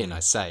 And again,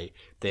 I say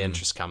the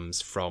interest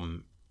comes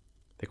from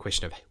the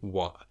question of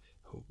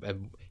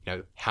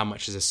how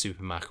much is a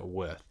supermarket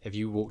worth? Have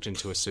you walked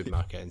into a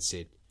supermarket and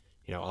said,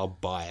 I'll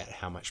buy it,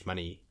 how much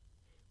money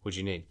would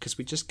you need? Because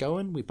we just go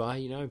in, we buy,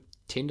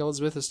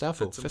 $10 worth of stuff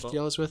or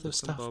 $50 worth of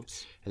stuff.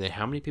 And then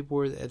how many people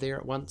were there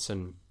at once?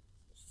 And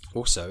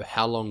also,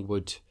 how long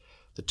would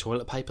the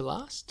toilet paper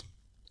last?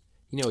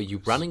 Are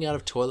you running out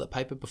of toilet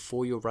paper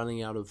before you're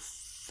running out of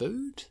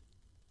food?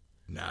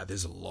 Nah,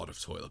 there's a lot of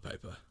toilet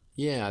paper.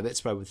 Yeah,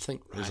 that's what I would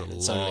think. Right? There's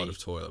a lot of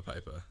toilet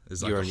paper.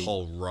 There's like a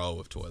whole row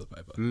of toilet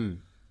paper.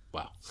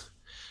 Wow.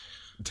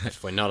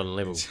 If we're not on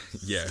level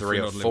 3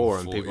 or 4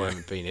 and people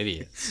haven't been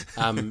idiots.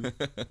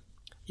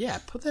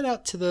 Put that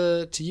out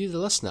to you, the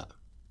listener.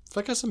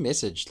 Flick us a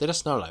message. Let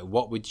us know,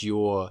 what would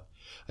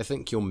I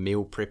think your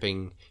meal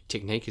prepping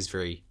technique is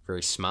very,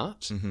 very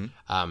smart.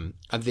 And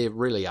there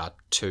really are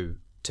two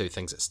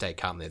things at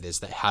stake, aren't there?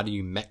 There's that, how do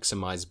you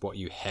maximize what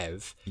you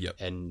have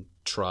and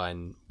try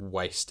and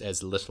waste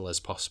as little as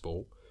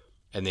possible?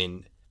 And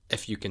then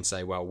if you can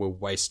say, well, we'll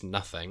waste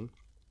nothing,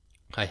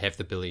 I have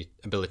the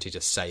ability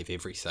to save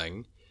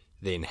everything,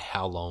 then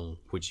how long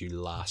would you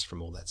last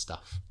from all that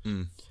stuff?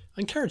 I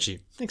encourage you,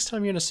 next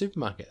time you're in a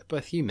supermarket,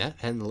 both you, Matt,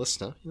 and the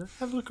listener,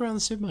 have a look around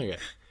the supermarket.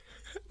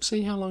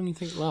 See how long you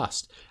think it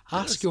lasts.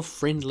 Ask your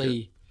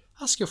friendly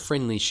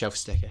shelf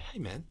stacker, hey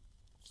man,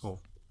 or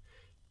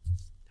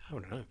I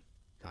don't know,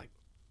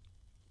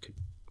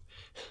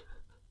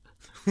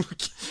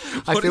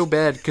 I feel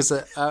bad because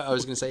I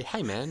was going to say,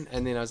 hey, man.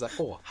 And then I was like,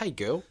 oh, hey,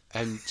 girl.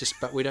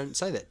 But we don't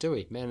say that, do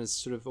we? Man is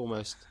sort of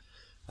almost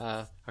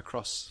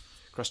across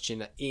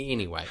gender.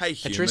 Anyway. Hey,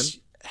 human.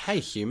 Hey,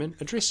 human.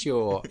 Address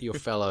your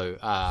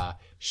fellow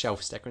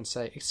shelf stacker and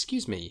say,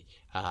 excuse me,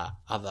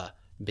 other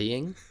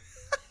being.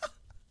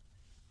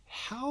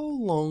 How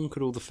long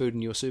could all the food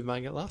in your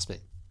supermarket last me?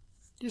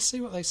 Just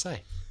see what they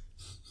say.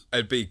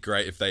 It'd be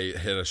great if they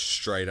had a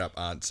straight up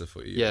answer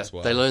for you as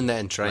well. They learn that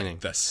in training.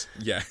 Like this.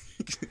 Yeah.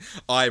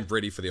 I am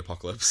ready for the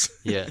apocalypse.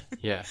 Yeah.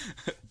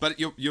 But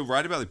you're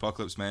right about the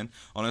apocalypse, man.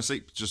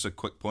 Honestly, just a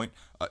quick point.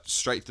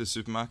 Straight to the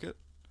supermarket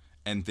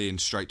and then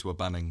straight to a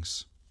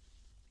Bunnings.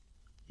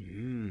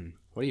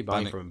 What are you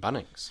buying from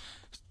Bunnings?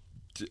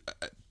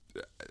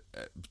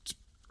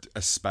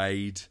 A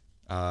spade,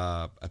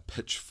 a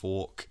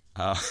pitchfork,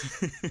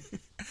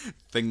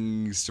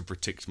 things to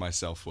protect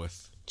myself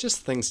with.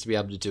 Just things to be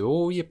able to do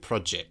all your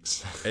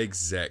projects.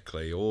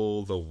 Exactly,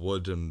 all the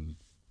wood and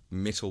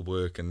metal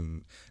work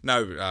and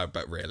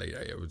but really,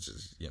 it was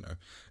just,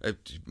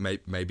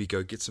 maybe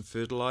go get some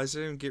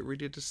fertilizer and get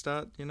ready to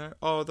start.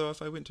 Although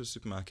if I went to a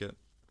supermarket,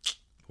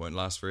 won't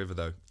last forever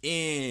though.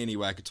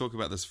 Anyway, I could talk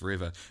about this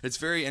forever. It's a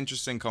very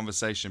interesting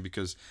conversation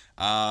because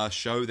our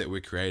show that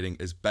we're creating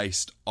is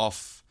based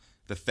off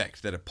the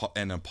fact that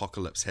an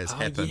apocalypse has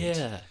happened.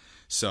 Yeah.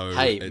 So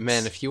hey,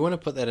 man, if you want to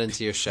put that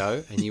into your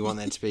show and you want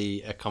that to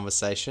be a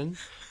conversation,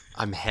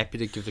 I'm happy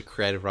to give the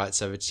creative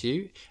rights over to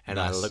you, and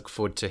nice. I look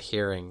forward to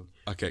hearing.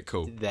 Okay,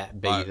 cool.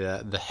 That be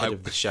the head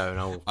of the show, and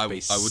I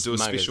will do a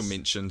special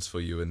mentions for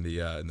you in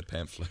the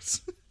pamphlets.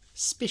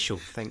 Special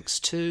thanks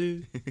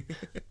to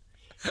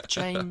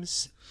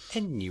James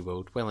in New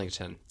World,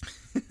 Wellington.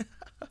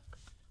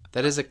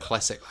 That is a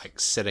classic, like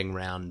sitting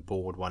round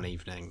bored one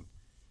evening.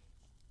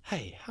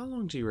 Hey, how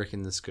long do you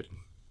reckon this could?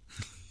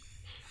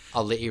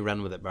 I'll let you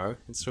run with it, bro.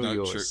 It's all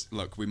yours. True.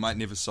 Look, we might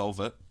never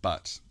solve it,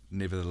 but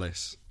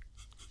nevertheless,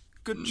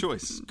 good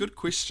choice. Good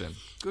question.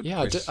 Good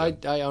question.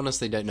 I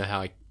honestly don't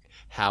know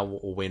how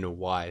or when or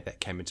why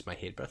that came into my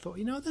head, but I thought,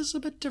 this is a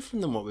bit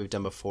different than what we've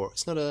done before.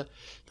 It's not a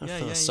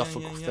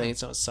philosophical thing.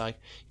 It's not like,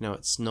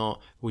 it's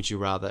not would you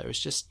rather. It was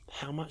just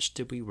how much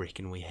do we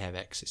reckon we have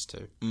access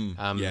to?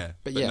 As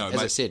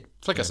I said,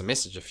 flick us a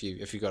message if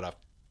you got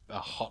a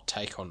hot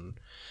take on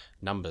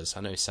numbers. I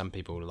know some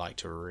people like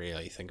to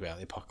really think about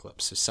the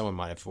apocalypse, so someone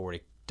might have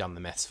already done the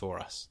maths for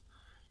us.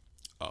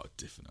 Oh,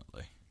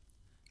 definitely.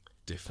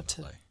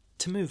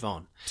 To move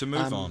on.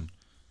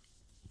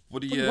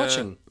 What are you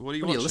watching? What are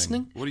you watching?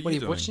 Listening? What are you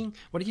doing? Watching?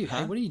 What are you? Huh?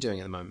 Hey, what are you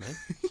doing at the moment,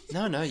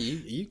 man? No,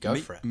 you go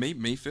for it.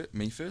 Me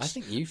first. I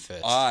think you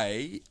first.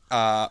 I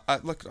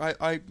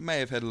may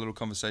have had a little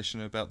conversation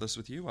about this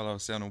with you while I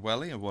was down in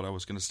Welly and what I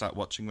was going to start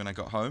watching when I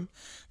got home,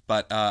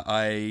 but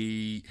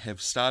I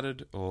have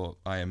started, or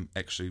I am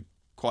actually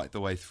quite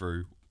the way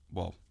through.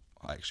 Well,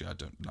 I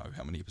don't know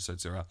how many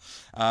episodes there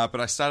are,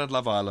 but I started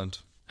Love Island.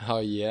 Oh,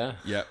 yeah?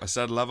 Yeah, I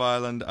started Love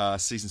Island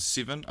season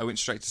 7. I went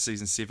straight to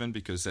season 7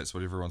 because that's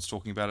what everyone's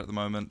talking about at the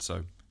moment.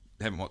 So,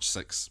 haven't watched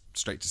 6,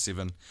 straight to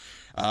 7.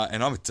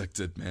 And I'm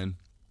addicted, man.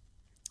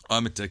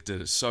 I'm addicted.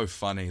 It's so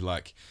funny.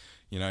 Like,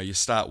 you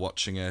start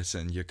watching it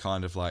and you're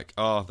kind of like,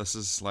 oh, this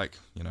is like,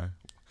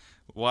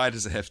 why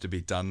does it have to be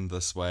done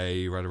this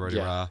way?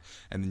 Rah.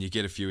 And then you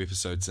get a few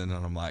episodes in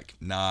and I'm like,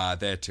 nah,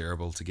 they're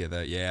terrible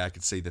together. Yeah, I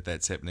can see that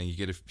that's happening. You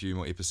get a few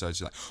more episodes,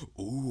 you're like,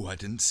 ooh, I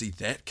didn't see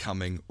that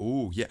coming.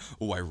 Ooh, yeah.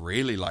 Oh, I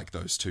really like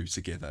those two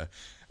together.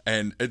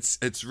 And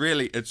it's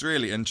really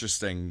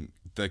interesting,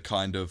 the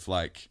kind of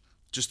like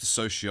just the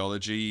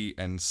sociology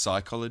and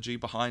psychology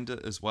behind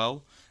it as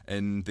well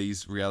in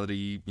these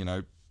reality,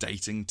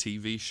 dating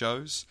TV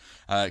shows,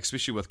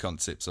 especially with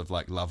concepts of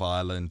like Love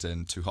Island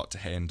and Too Hot to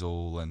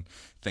Handle and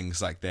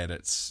things like that.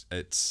 It's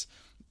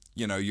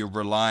you're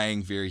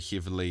relying very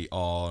heavily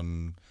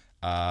on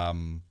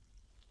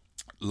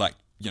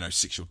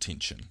sexual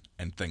tension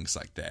and things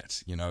like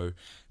that,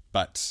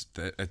 but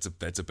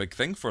that's a big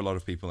thing for a lot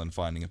of people in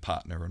finding a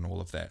partner and all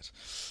of that.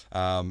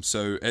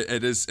 So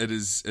it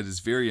is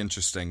very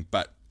interesting,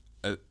 but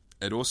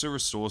it also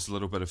restores a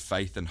little bit of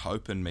faith and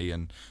hope in me,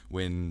 and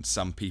when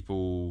some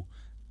people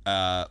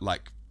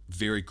like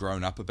very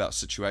grown up about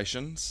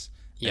situations,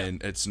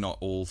 and it's not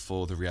all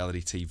for the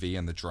reality TV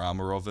and the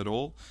drama of it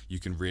all. You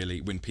can really,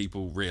 when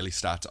people really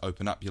start to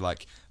open up, you're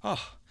like,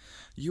 oh,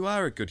 you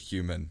are a good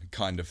human,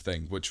 kind of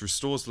thing, which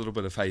restores a little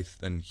bit of faith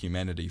in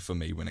humanity for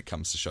me when it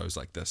comes to shows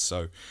like this.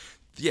 So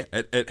yeah,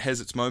 it has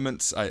its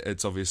moments.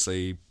 It's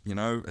obviously,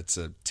 it's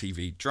a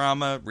TV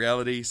drama,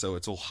 reality, so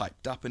it's all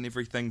hyped up and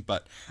everything,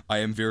 but I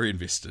am very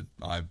invested.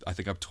 I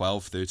think I'm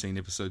 12, 13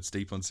 episodes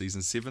deep on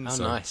season 7. Oh,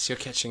 so, nice. You're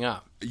catching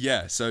up.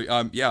 Yeah, so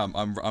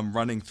I'm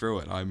running through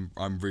it.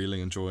 I'm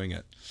really enjoying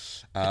it.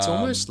 It's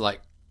almost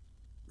like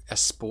a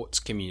sports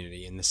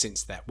community in the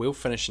sense that we'll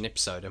finish an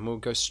episode and we'll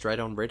go straight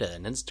on Reddit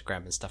and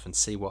Instagram and stuff and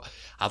see what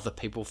other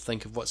people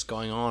think of what's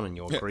going on, and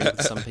you'll agree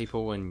with some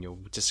people and you'll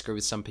disagree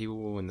with some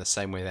people, in the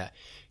same way that,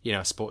 you know,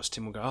 a sports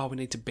team will go, oh, we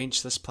need to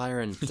bench this player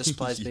and this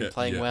player's been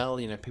playing well.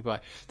 You know, people are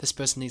like, this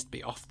person needs to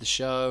be off the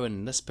show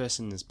and this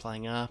person is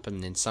playing up.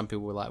 And then some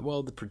people were like,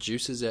 well, the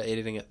producers are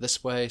editing it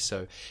this way,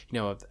 so, you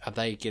know, are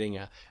they getting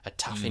a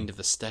tough end of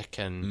the stick?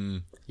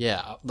 And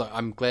yeah, look,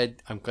 I'm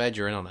glad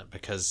you're in on it,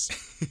 because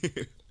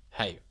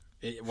hey,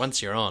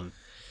 once you're on,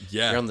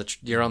 you're on the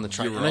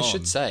train. And I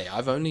should say,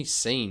 I only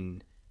saw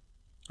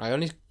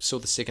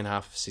the second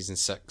half of season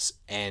 6,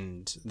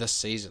 and this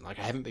season, like,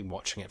 I haven't been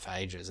watching it for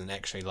ages. And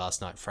actually,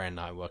 last night, Fran and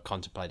I were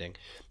contemplating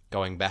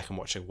going back and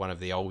watching one of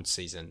the old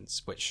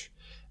seasons, which,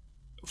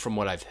 from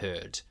what I've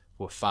heard,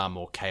 were far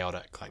more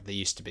chaotic. Like, they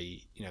used to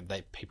be, you know,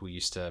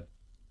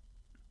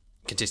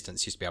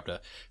 contestants used to be able to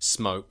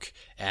smoke,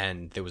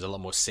 and there was a lot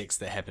more sex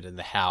that happened in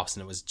the house,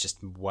 and it was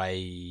just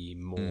way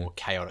more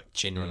chaotic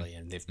generally,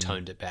 and they've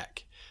toned it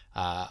back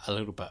a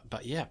little bit.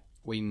 But yeah,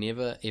 we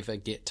never ever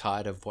get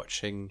tired of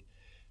watching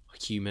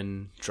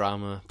human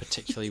drama,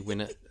 particularly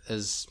when it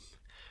is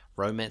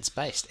romance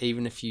based.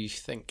 Even if you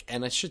think,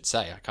 and I should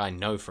say, like, I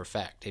know for a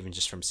fact, even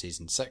just from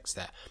season 6,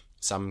 that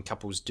some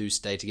couples do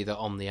stay together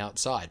on the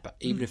outside. But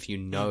even if you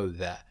know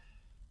that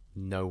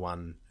no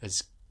one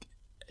is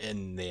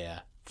in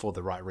there for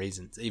the right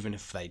reasons, even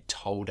if they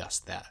told us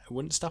that, it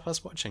wouldn't stop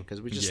us watching,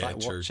 because we just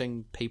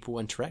watching people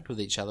interact with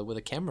each other with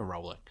a camera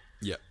rolling.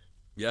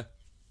 Yeah,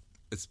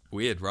 it's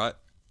weird, right?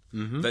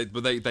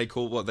 They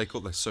call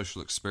the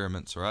social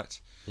experiments,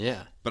 right?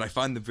 Yeah, but I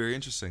find them very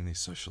interesting, these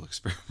social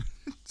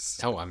experiments.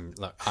 Oh,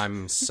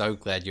 I'm so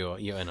glad you're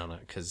in on it,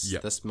 because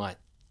this might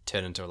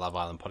turn into a Love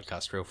Island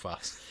podcast real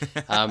fast.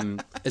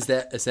 Is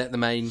that the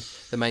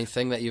main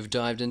thing that you've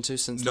dived into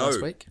since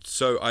last week?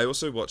 So I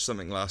also watched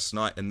something last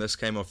night, and this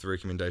came off the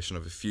recommendation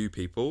of a few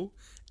people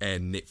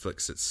and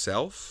Netflix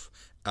itself.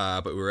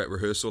 But we were at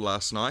rehearsal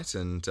last night,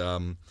 and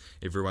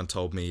everyone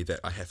told me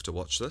that I have to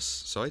watch this,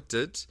 so I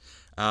did.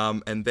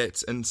 And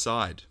that's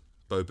Inside,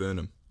 Bo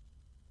Burnham.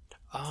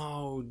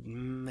 Oh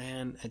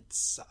man,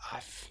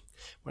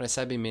 when I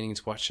say I've been meaning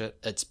to watch it,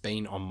 it's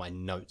been on my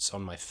notes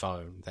on my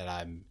phone that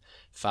I'm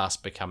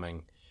fast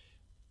becoming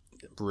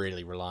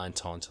really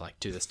reliant on to, like,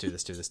 do this,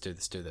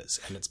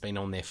 and it's been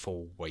on there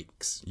for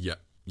weeks. Yeah.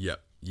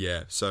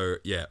 So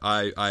yeah,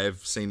 I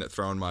have seen it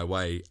thrown my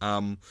way.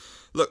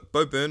 Look,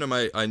 Bo Burnham,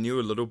 I knew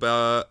a little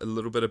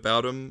bit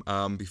about him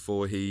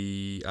before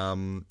he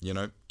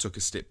took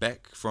a step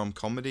back from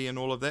comedy and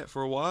all of that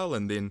for a while,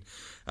 and then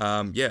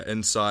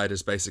Inside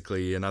is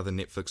basically another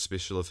Netflix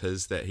special of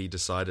his that he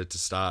decided to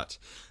start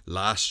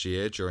last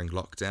year during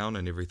lockdown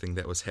and everything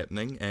that was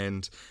happening.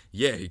 And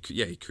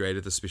he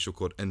created the special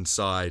called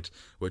Inside,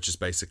 which is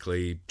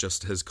basically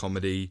just his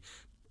comedy,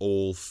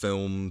 all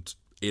filmed,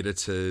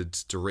 edited,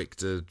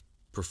 directed,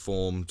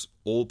 performed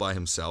all by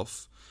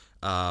himself,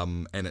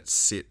 and it's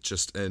set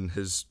just in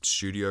his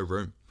studio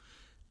room.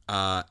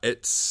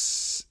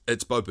 It's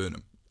Bo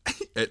Burnham,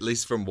 at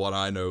least from what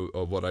I know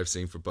of what I've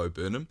seen for Bo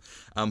Burnham,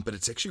 but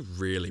it's actually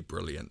really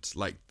brilliant.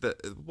 Like,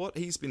 what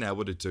he's been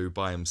able to do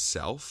by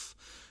himself,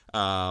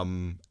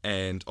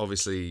 and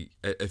obviously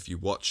if you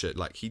watch it,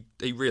 like, he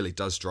really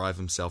does drive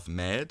himself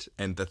mad,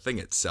 and the thing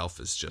itself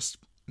is just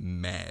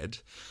mad,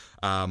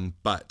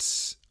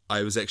 but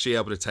I was actually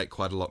able to take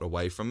quite a lot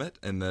away from it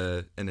in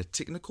a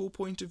technical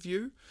point of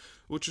view,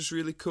 which was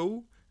really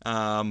cool.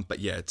 But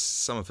yeah, it's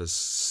some of his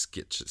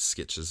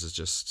sketches is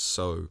just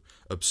so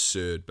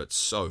absurd but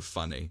so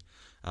funny.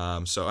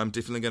 So I'm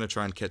definitely going to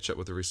try and catch up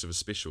with the rest of his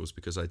specials,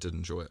 because I did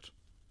enjoy it.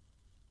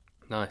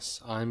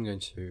 Nice. I'm going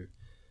to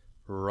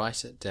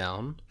write it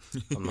down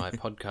on my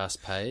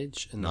podcast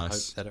page in the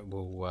hope that it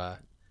will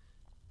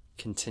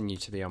continue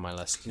to be on my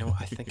list. You know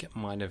what? I think it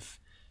might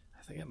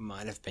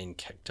have been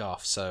kicked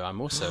off. So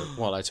I'm also,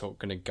 while I talk,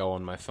 going to go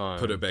on my phone.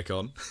 Put it back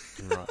on.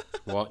 Right.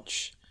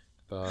 Watch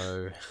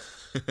Bo.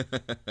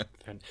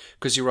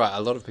 Because you're right,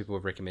 a lot of people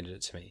have recommended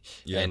it to me.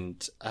 Yeah.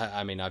 And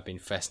I mean, I've been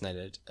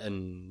fascinated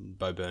in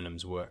Bo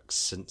Burnham's work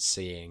since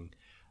seeing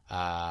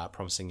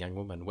Promising Young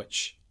Woman,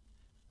 which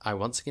I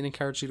once again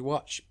encourage you to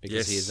watch,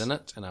 because he is in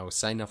it, and I will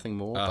say nothing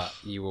more, but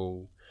you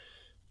will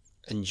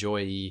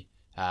enjoy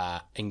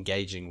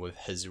engaging with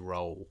his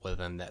role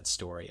within that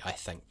story, I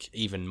think,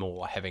 even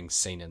more, having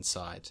seen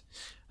Inside.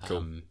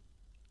 Cool.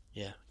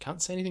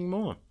 Can't say anything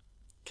more.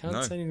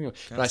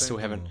 But I still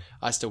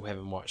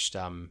haven't watched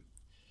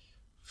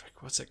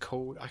what's it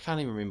called? I can't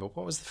even remember.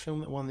 What was the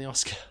film that won the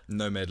Oscar?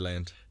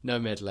 Nomadland.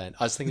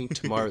 I was thinking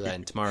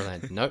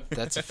Tomorrowland. Nope,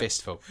 that's a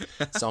festival.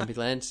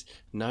 Zombieland.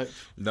 Nope,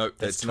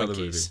 that's another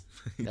movie.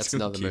 That's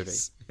another movie.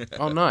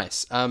 Oh,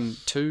 nice.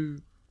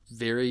 Two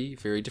very,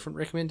 very different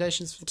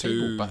recommendations for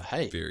people, but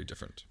hey, very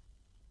different.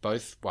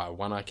 Both, well,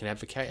 one I can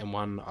advocate, and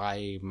one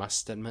I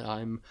must admit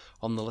I'm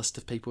on the list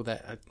of people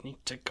that I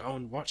need to go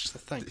and watch the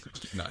thing.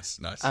 Nice.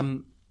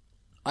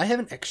 I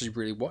haven't actually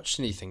really watched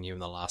anything new in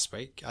the last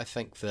week. I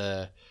think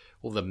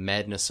all the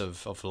madness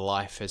of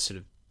life has sort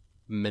of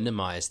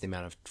minimize the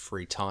amount of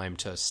free time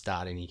to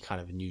start any kind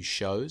of new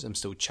shows. I'm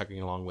still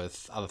chugging along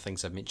with other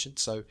things I've mentioned.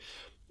 So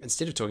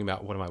instead of talking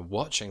about what am I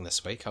watching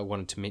this week, I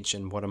wanted to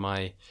mention what am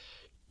I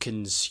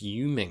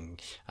consuming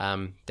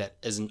that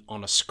isn't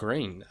on a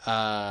screen.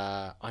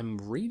 I'm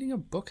reading a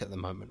book at the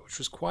moment, which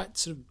was quite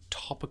sort of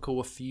topical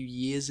a few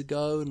years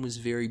ago and was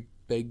very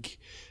big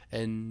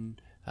in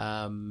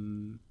I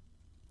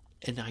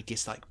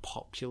guess like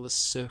popular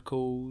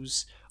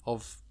circles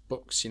of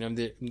books.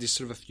 There's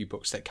sort of a few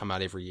books that come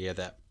out every year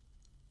that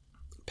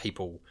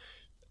people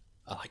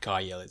are like, oh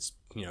yeah, let's,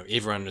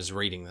 everyone is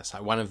reading this.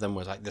 Like one of them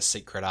was like The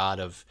Secret Art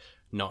of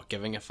Not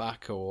Giving a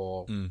Fuck,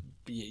 or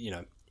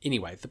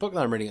anyway, the book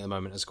that I'm reading at the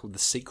moment is called The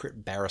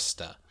Secret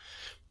Barrister,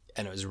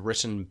 and it was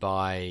written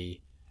by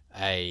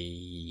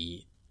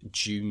a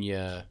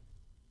junior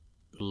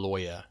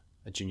lawyer,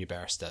 a junior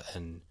barrister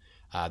in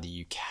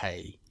the UK,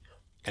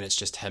 and it's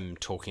just him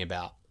talking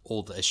about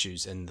all the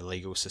issues in the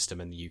legal system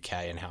in the UK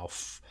and how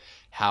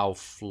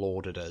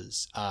flawed it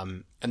is.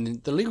 And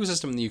the legal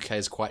system in the UK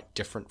is quite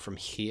different from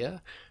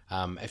here.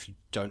 If you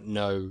don't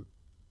know,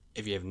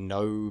 if you have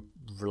no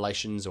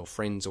relations or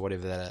friends or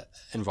whatever that are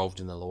involved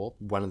in the law,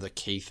 one of the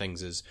key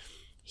things is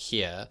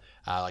here,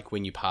 like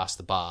when you pass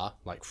the bar,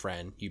 like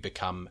Fran, you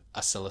become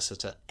a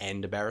solicitor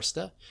and a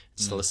barrister.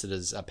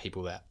 Solicitors are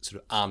people that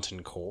sort of aren't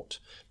in court,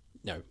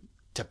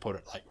 to put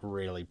it like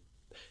really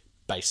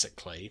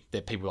basically.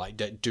 They're people like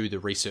that do the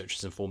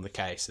researches and form the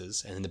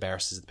cases, and then the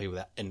barristers are the people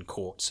that in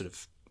court, sort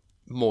of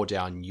more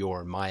down your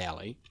and my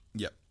alley.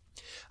 Yep.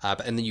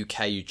 But in the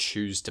UK, you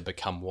choose to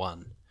become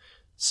one,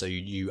 so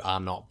you are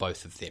not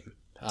both of them.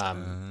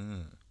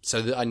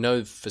 So I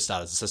know for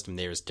starters, the system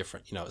there is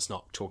different. It's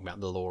not talking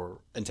about the law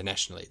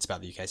internationally; it's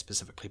about the UK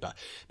specifically. But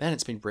man,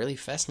 it's been really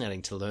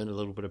fascinating to learn a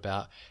little bit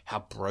about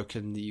how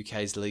broken the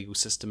UK's legal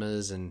system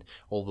is, and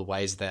all the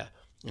ways that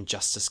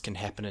injustice can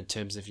happen in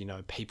terms of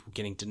people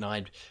getting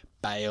denied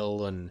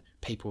bail, and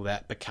people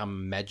that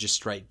become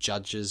magistrate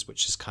judges,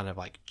 which is kind of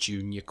like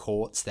junior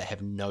courts that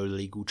have no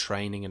legal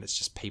training, and it's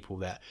just people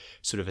that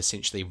sort of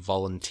essentially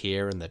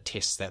volunteer, and the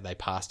tests that they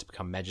pass to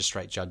become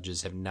magistrate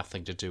judges have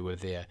nothing to do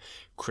with their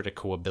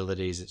critical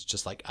abilities. It's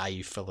just like, are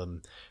you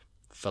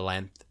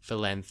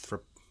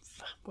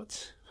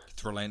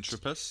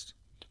Philanthropist?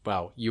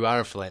 Well, you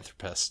are a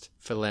philanthropist.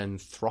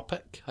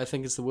 Philanthropic, I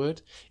think is the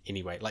word.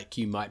 Anyway, like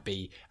you might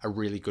be a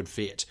really good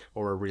vet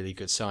or a really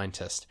good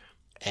scientist,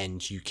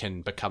 and you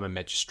can become a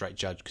magistrate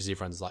judge because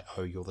everyone's like,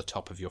 oh, you're the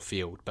top of your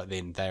field. But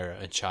then they're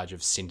in charge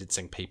of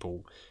sentencing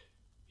people,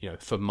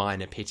 for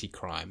minor petty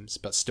crimes,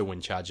 but still in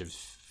charge of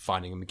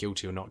finding them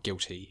guilty or not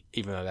guilty,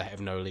 even though they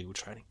have no legal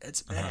training.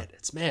 It's mad.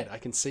 It's mad. I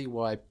can see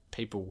why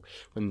people,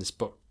 when this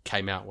book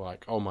came out, were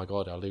like, oh my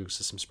God, our legal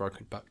system's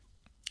broken. But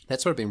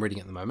that's what I've been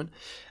reading at the moment.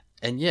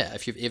 And yeah,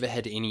 if you've ever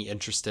had any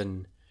interest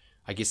in,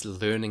 I guess,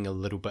 learning a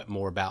little bit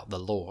more about the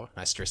law,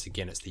 I stress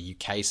again, it's the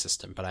UK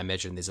system, but I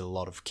imagine there's a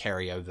lot of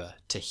carryover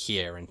to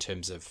here in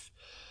terms of,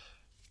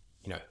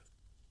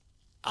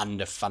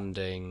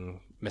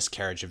 underfunding,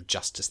 miscarriage of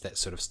justice, that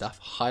sort of stuff.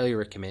 Highly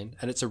recommend.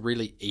 And it's a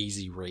really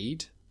easy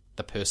read.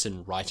 The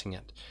person writing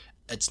it,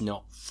 it's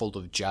not full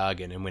of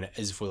jargon. And when it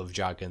is full of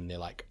jargon, they're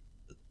like,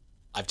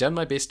 I've done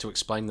my best to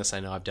explain this.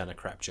 I know I've done a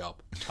crap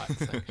job, type of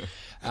thing.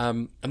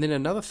 And then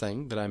another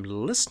thing that I'm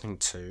listening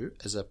to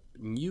is a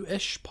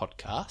new-ish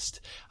podcast,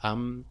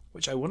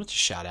 which I wanted to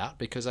shout out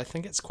because I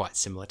think it's quite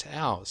similar to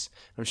ours.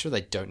 I'm sure they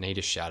don't need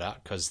a shout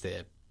out because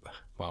they're,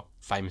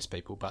 famous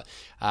people, but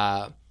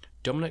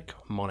Dominic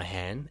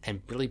Monaghan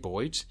and Billy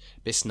Boyd,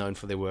 best known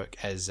for their work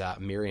as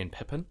Merry and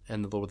Pippin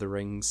in the Lord of the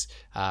Rings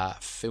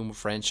film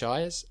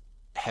franchise,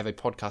 have a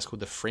podcast called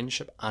The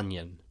Friendship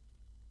Onion.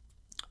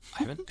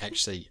 I don't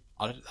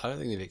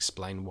think they've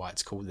explained why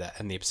it's called that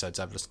in the episodes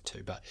I've listened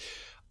to, but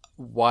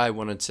why I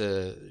wanted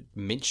to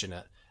mention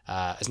it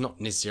is not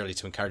necessarily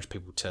to encourage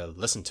people to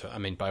listen to it. I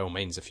mean, by all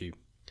means, if you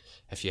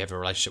have a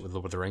relationship with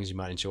Lord of the Rings, you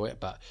might enjoy it.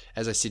 But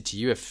as I said to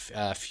you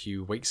a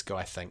few weeks ago,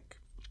 I think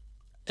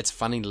it's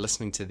funny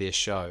listening to their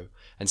show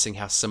and seeing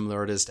how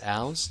similar it is to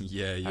ours.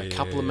 A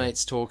couple of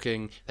mates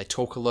talking. They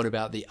talk a lot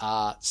about the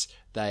arts.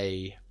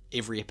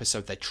 Every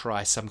episode they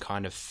try some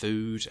kind of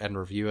food and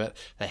review it.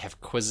 They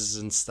have quizzes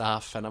and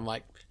stuff, and I'm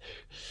like,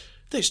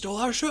 they stole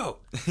our show.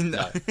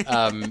 No.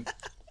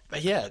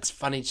 But yeah, it's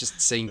funny just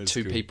seeing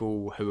two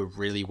people who are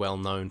really well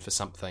known for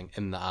something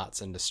in the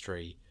arts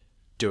industry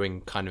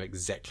doing kind of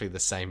exactly the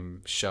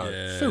same show,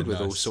 filled with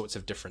all sorts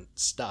of different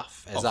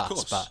stuff as us.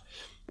 Course.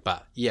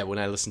 But yeah, when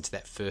I listened to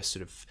that first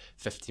sort of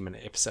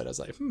 50-minute episode, I was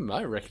like,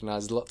 I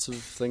recognise lots of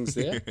things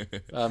there.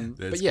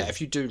 But yeah,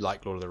 if you do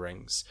like Lord of the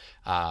Rings,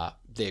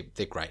 they're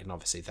great, and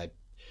obviously they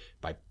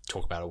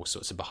talk about all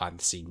sorts of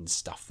behind-the-scenes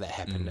stuff that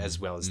happened as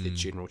well as their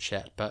general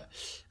chat. But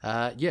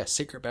yeah,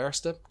 Secret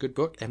Barrister, good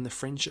book, and The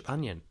Friendship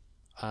Onion,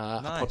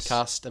 a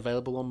podcast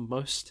available on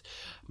most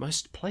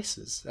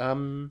places.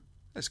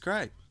 That's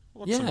great.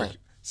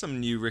 Some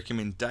new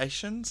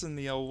recommendations in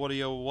the old what are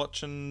you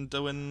watching,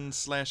 doing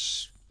 /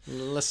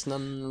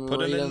 listening,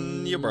 put it reading,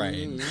 in your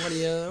brain. What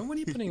are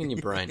you putting in your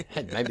brain?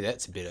 Hey, maybe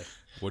that's a better.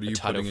 What are you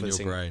putting in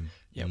your brain?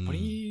 Yeah, what are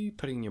you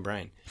putting in your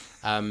brain?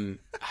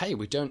 Hey,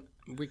 we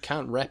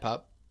can't wrap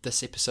up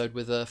this episode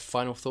with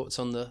final thoughts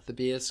on the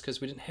beers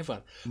because we didn't have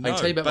one. I can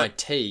tell you about my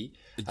tea.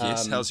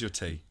 Yes, how's your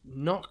tea?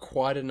 Not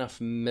quite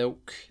enough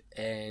milk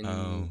and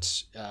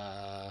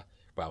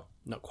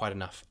not quite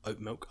enough oat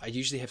milk. I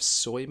usually have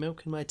soy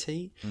milk in my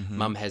tea.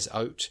 Mum has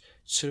oat.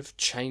 Sort of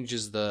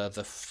changes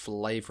the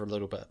flavour a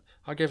little bit.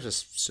 I give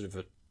this sort of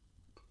a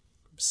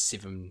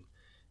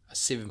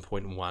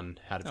 7.1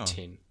 out of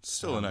 10.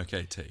 Still an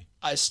okay tea.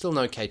 It's still an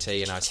okay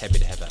tea, and I was happy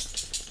to have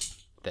it.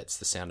 That's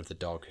the sound of the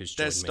dog who's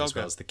joined me as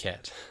well as the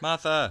cat.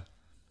 Martha.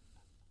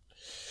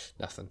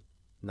 Nothing.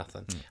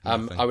 Nothing.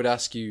 I would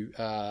ask you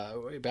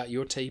about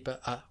your tea,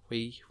 but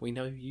we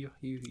know you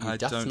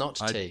doth not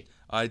tea.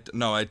 I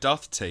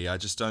doth tea. I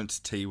just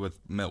don't tea with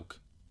milk.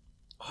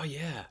 Oh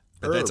yeah,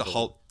 but that's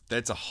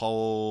a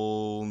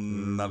whole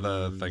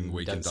another thing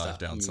we can dive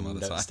down some other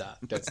time.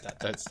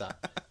 Don't start.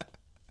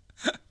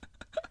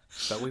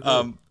 But we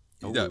will.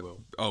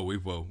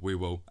 We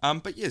will.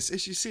 But yes,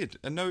 as you said,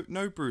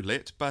 no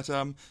brulette, but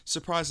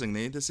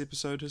surprisingly, this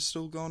episode has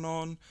still gone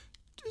on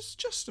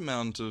just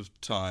amount of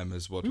time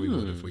as what we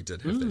would if we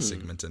did have that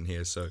segment in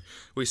here, so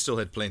we still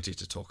had plenty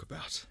to talk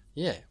about.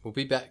 Yeah, we'll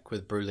be back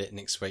with brulette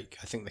next week.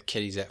 I think the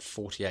kitty's at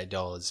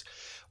 $48.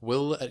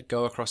 Will it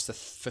go across the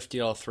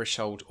 $50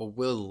 threshold, or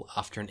will,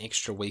 after an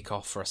extra week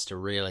off for us to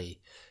really,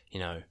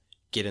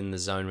 get in the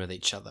zone with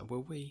each other,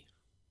 will we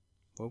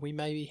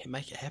maybe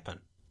make it happen?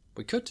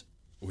 We could.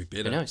 We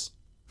better. Who knows?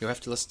 You'll have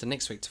to listen to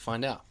next week to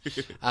find out.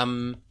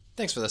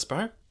 Thanks for this,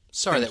 bro.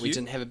 Sorry that we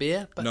didn't have a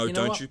beer, but no, you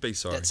know don't what? You be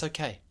sorry. That's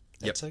okay.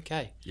 That's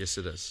okay. Yes,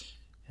 it is.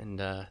 And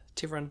to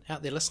everyone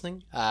out there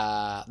listening,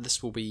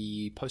 this will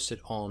be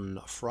posted on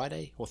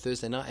Friday or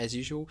Thursday night as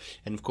usual.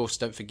 And of course,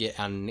 don't forget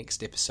our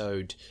next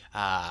episode,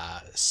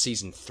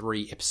 Season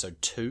 3,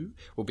 Episode 2,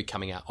 will be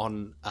coming out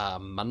on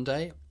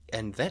Monday.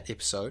 And that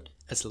episode,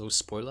 as a little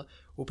spoiler,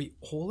 will be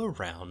all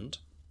around...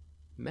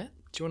 Matt,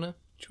 do you wanna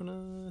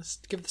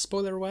give the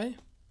spoiler away?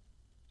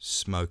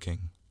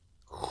 Smoking.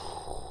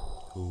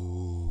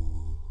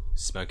 Ooh.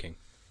 Smoking.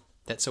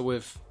 That's all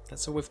we've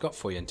got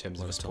for you in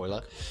terms of a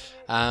spoiler.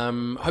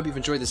 Hope you've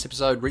enjoyed this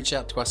episode. Reach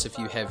out to us if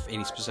you have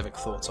any specific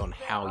thoughts on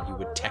how you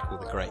would tackle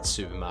the great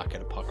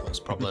supermarket apocalypse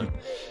problem.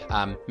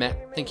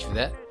 Matt, thank you for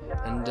that.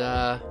 And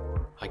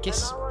I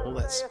guess all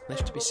that's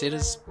left to be said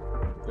is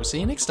we'll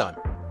see you next time.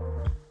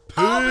 Peace.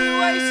 I'll be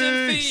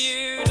waiting for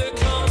you to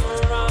come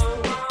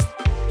around,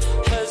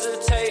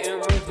 hesitating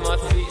with my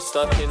feet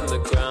stuck in the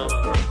ground.